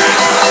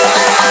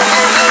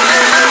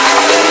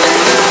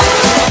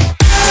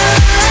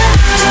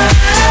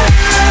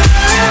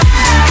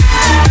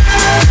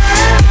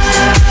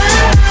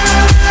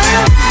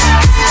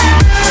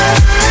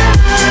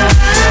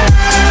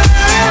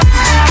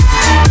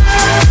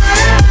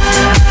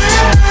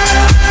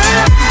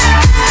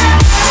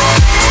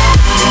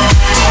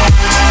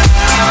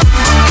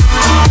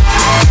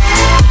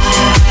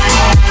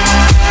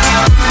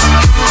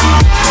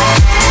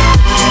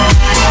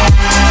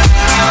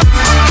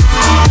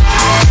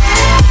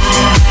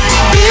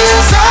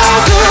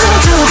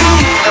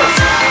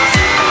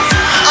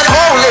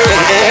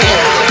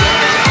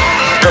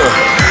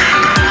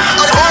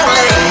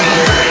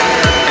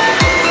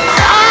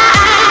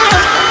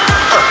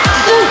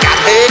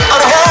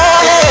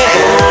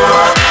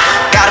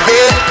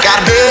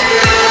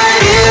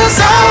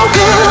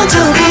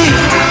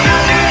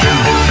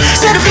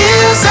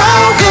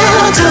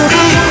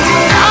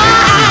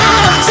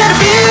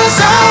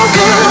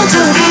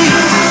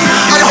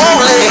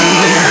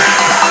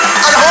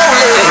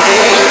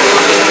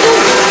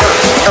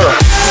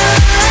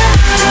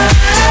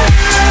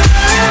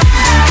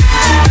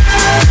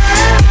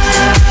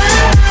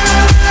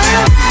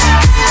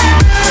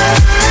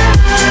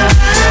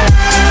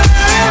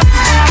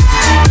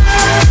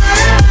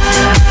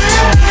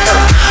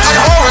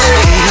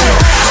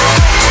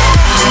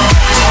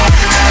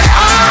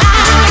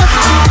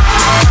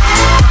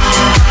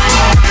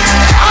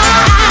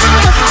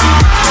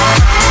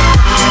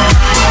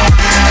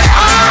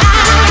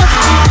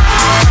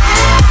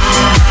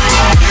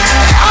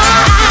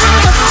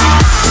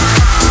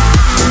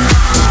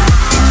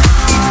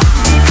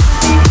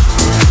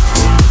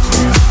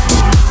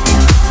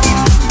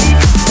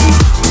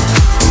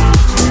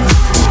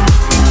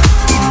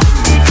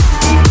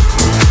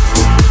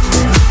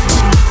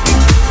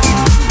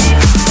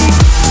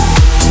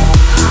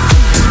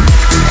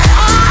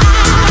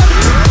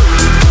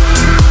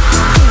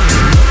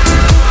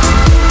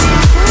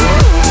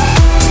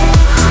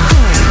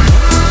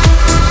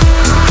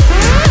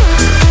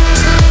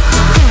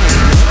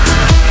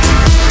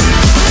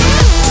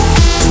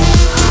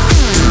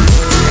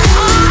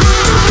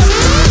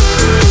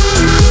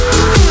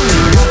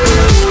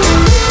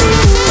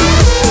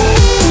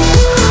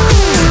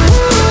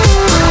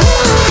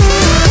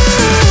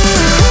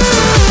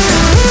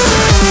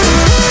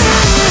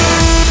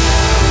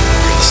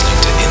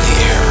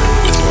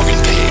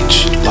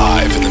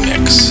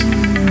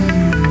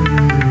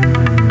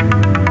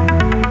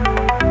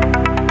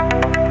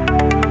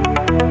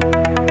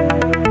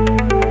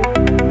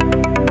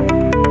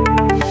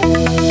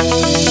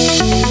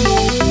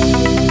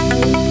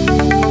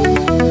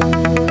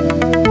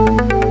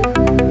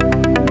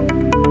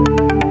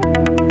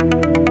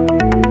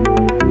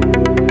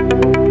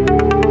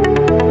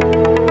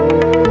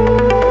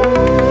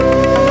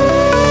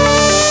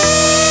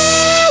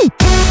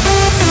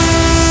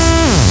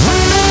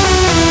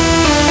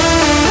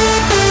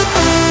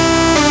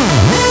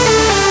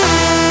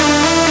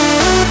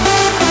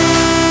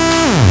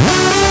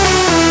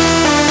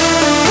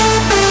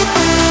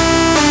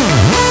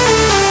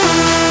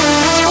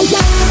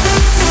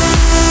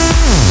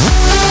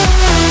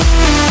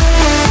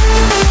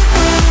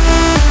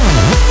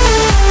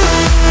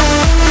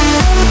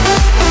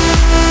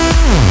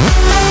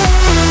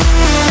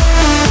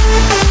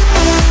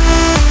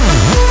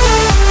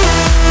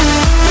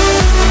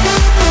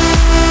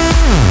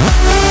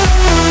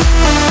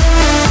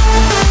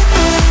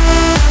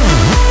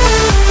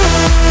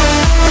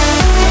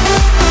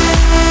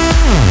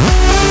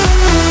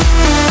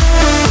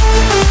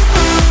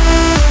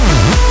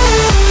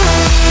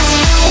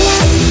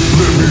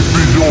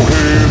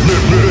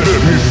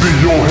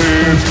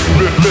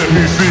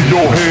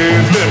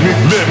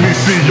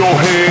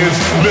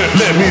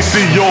 Let me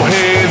see your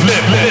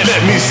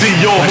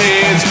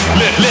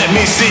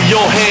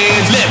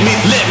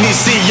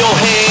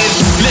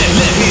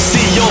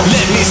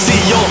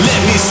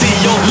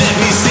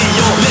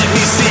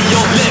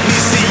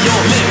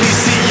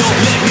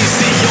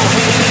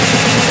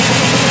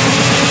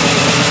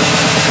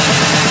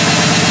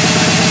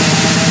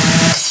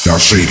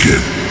shake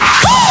it.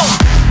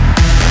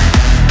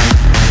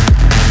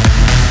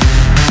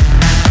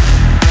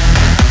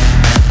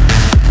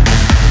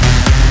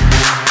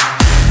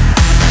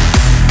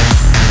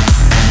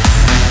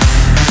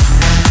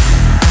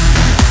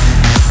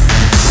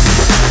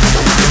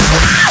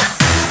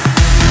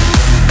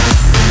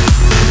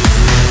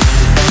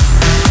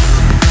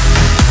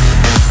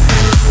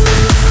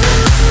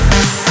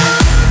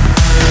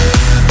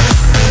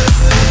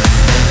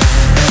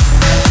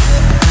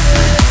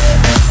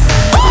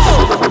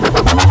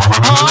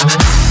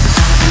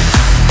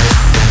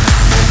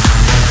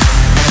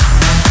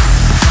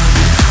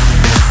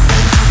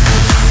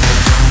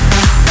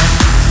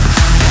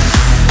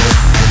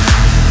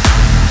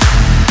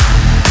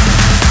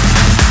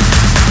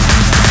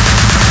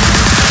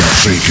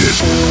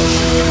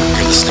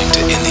 You're listening to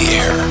In the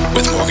Air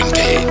with Morgan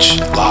Page,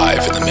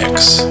 live in the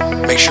mix.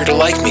 Make sure to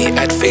like me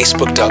at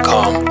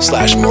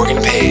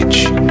facebook.com/Morgan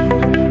Page.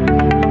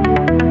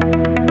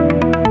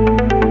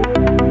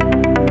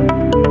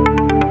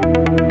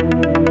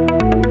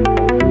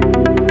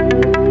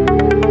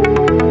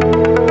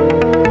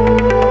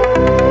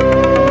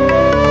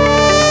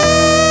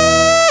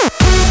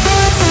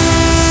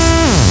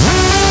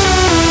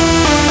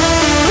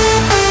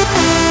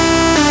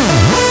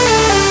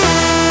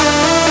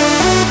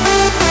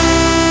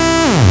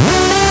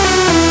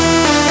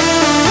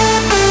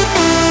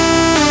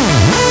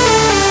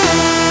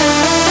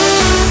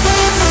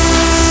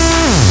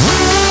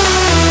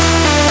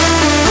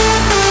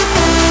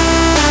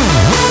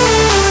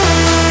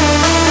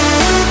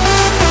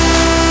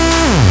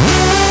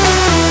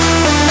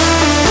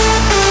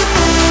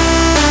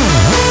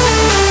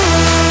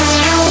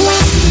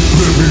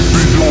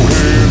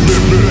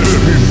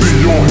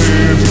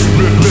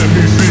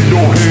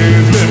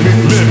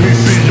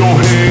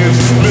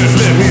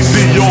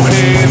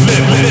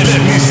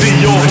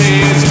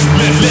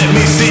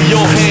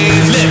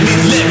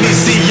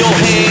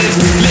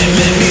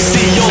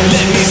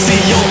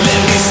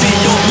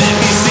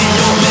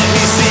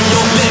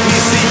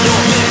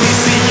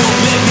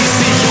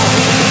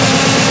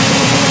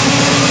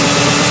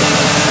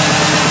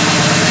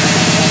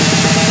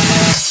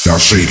 Now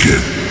shake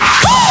it.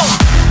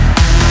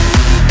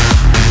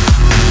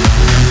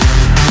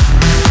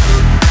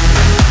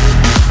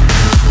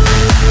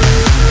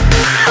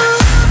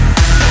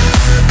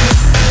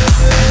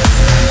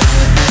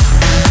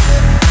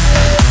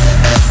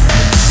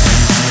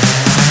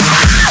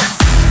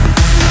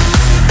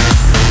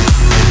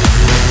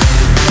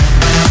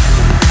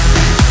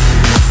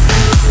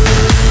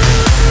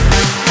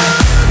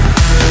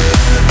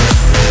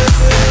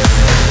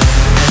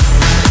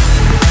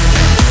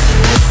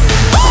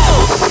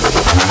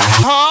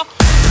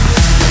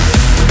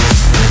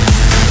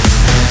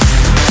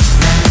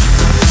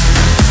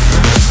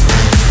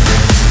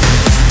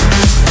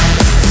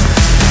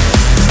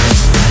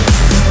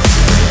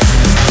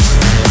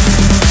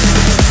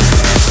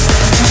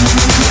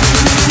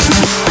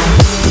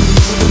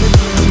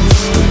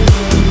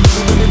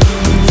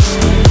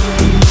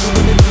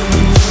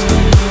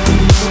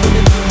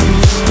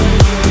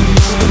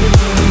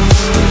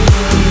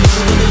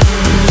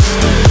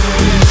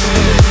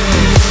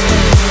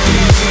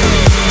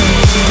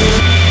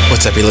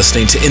 You're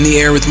listening to In the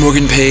Air with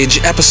Morgan Page,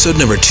 episode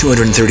number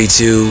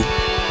 232.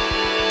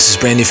 This is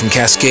brand new from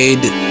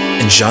Cascade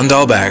and Jean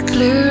Dahlback.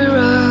 Blue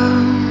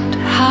road,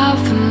 half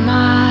a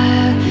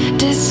mile,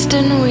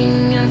 distant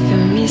wing of your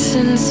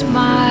missing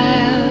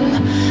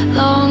smile.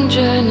 Long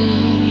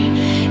journey,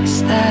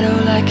 is that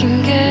all I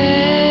can get?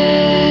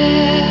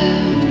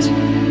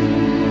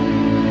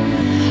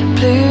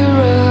 Blue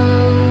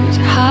road,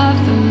 half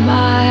a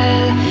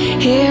mile,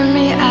 hear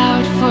me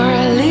out for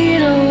a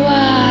little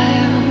while.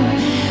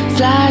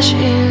 Flash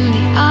in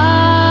the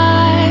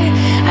eye,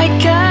 I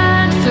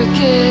can't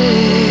forget.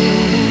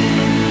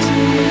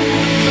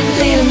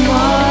 Little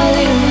more,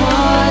 little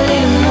more,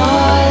 little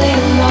more,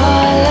 little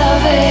more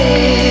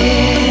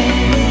loving.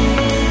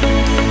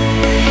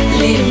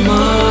 Little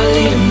more,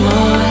 little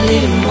more,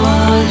 little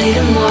more,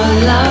 little more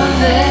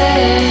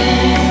loving.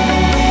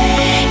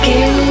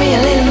 Give me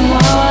a little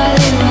more,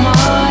 little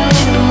more,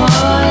 little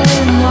more,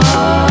 little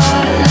more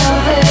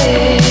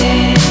loving.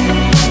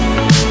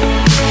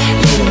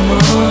 Little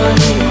more,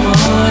 little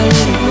more.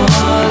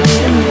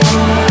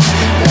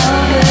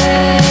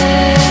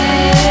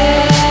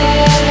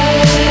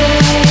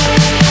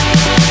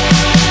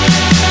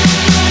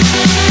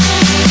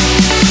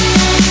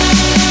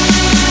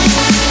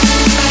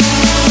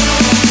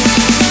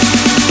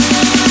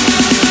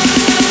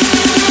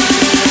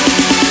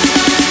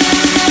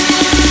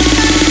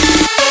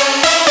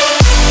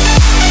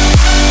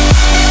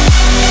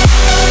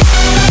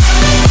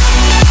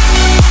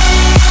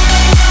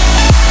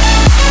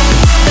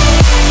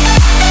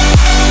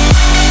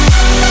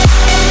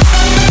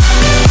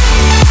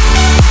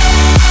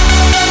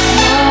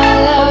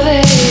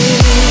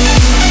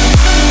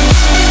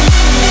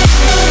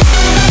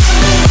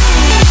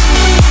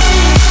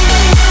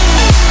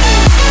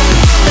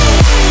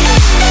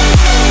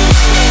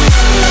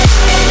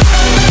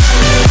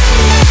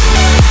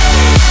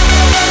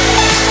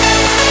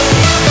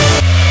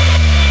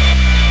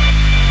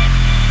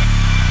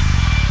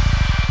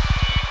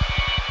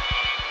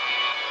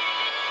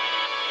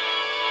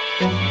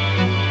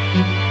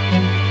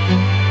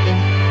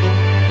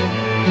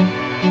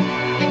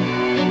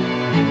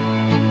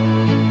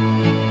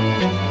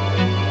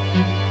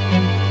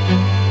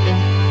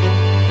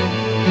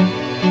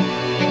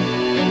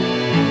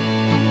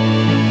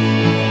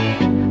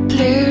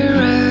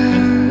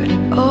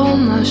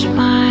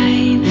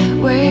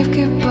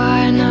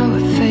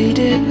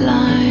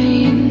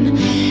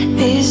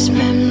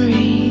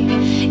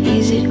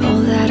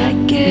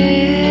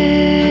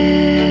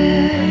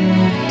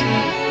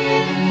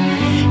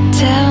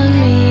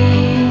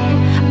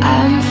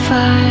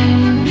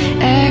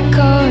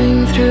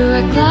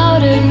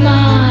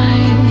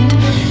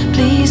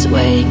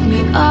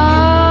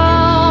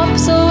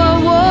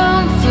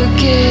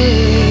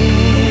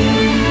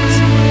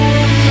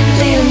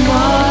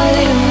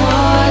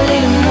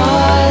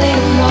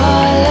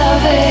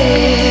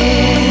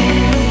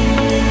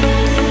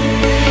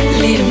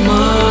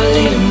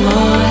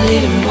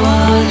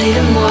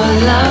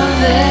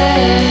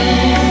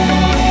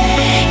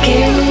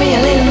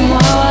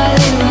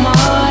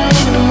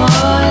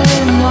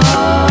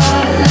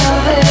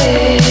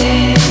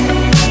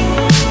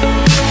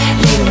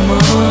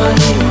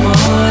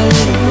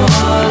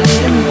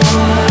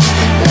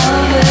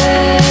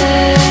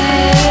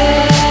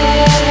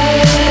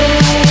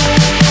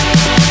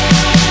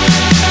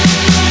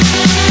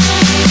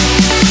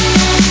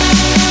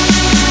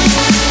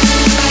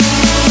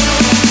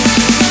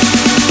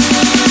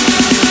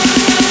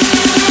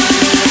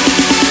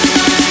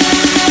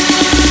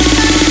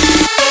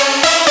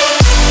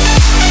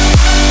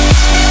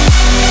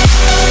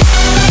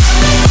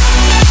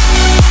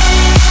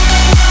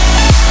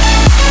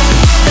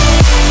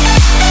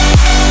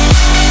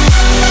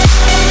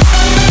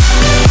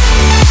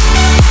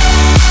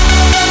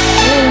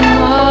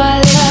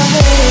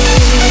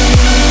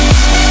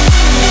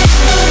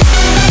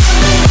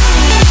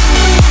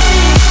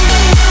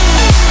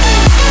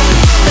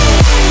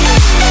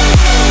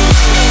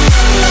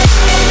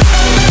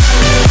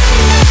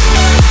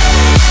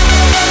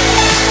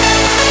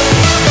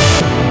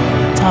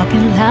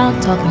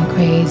 Talking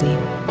crazy,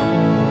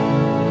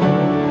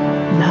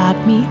 lock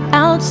me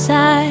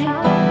outside,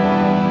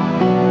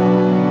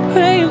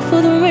 praying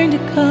for the rain to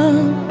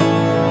come,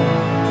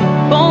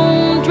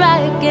 bone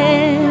dry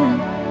again.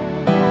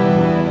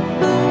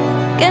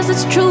 Guess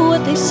it's true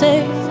what they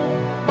say,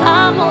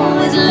 I'm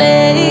always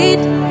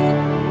late.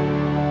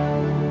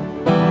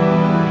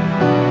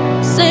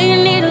 Say you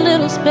need a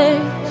little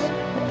space,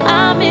 but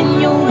I'm in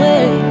your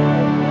way.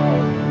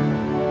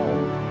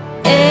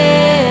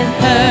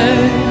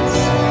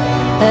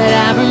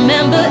 I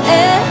remember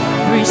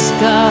every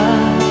scar,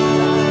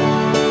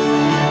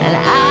 and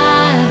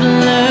I've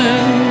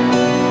learned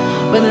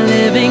when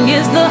living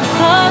is the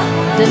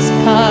hardest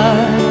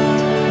part.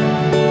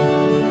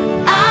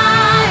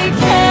 I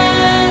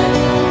can't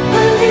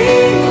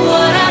believe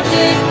what I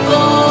did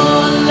for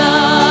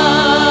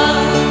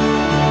love.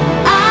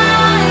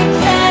 I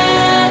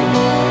can't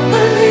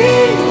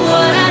believe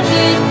what I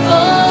did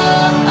for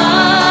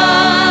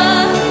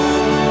us.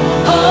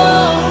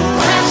 Oh,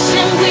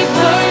 crashing we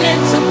burn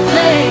into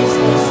flames,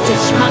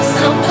 stitch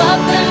myself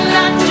up and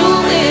I do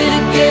it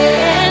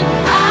again.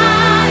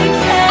 I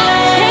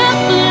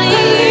can't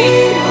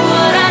believe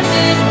what I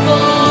did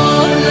for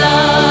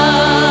love.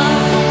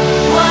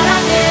 What I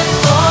did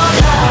for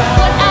love.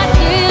 What I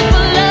did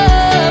for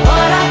love.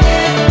 What I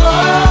did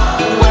for.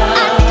 What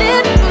I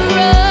did for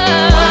us.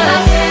 What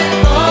I did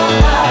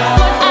for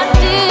love. What I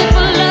did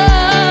for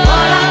love.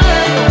 What I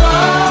did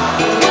for.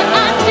 What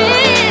I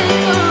did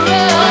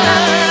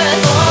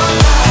for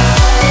us.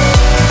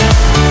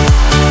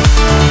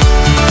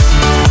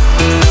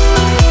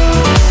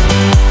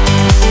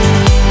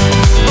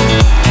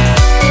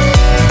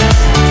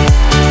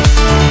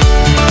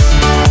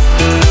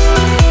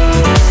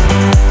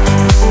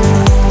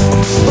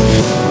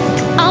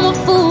 I'm a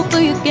fool for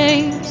your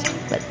games,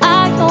 but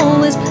I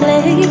always play.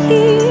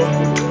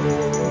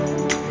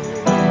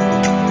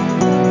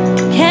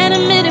 Can't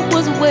admit it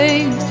was a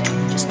waste,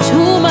 just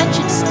too much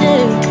at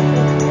stake.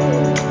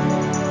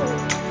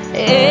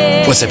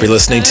 What's up? You're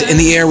listening to In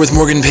the Air with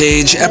Morgan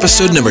Page,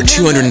 episode number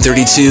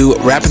 232.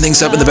 Wrapping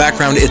things up in the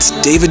background, it's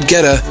David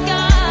Guetta,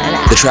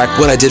 the track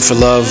What I Did for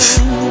Love.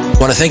 I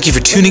want to thank you for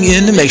tuning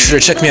in. Make sure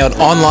to check me out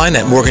online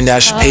at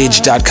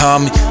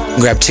morgan-page.com.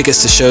 and grab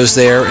tickets to shows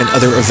there and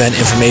other event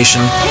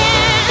information.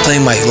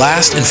 Playing my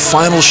last and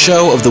final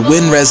show of the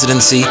Wynn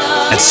residency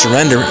at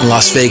Surrender in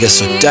Las Vegas,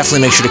 so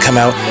definitely make sure to come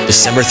out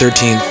December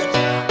 13th.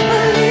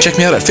 Check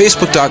me out at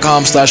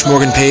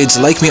facebook.com/morganpage.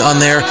 Like me on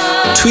there.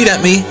 Tweet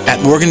at me at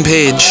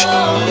morganpage.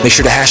 Make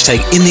sure to hashtag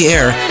In the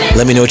Air.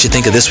 Let me know what you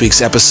think of this week's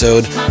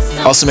episode.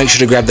 Also, make sure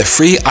to grab the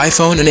free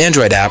iPhone and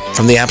Android app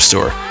from the App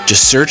Store.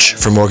 Just search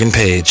for Morgan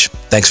Page.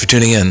 Thanks for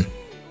tuning in.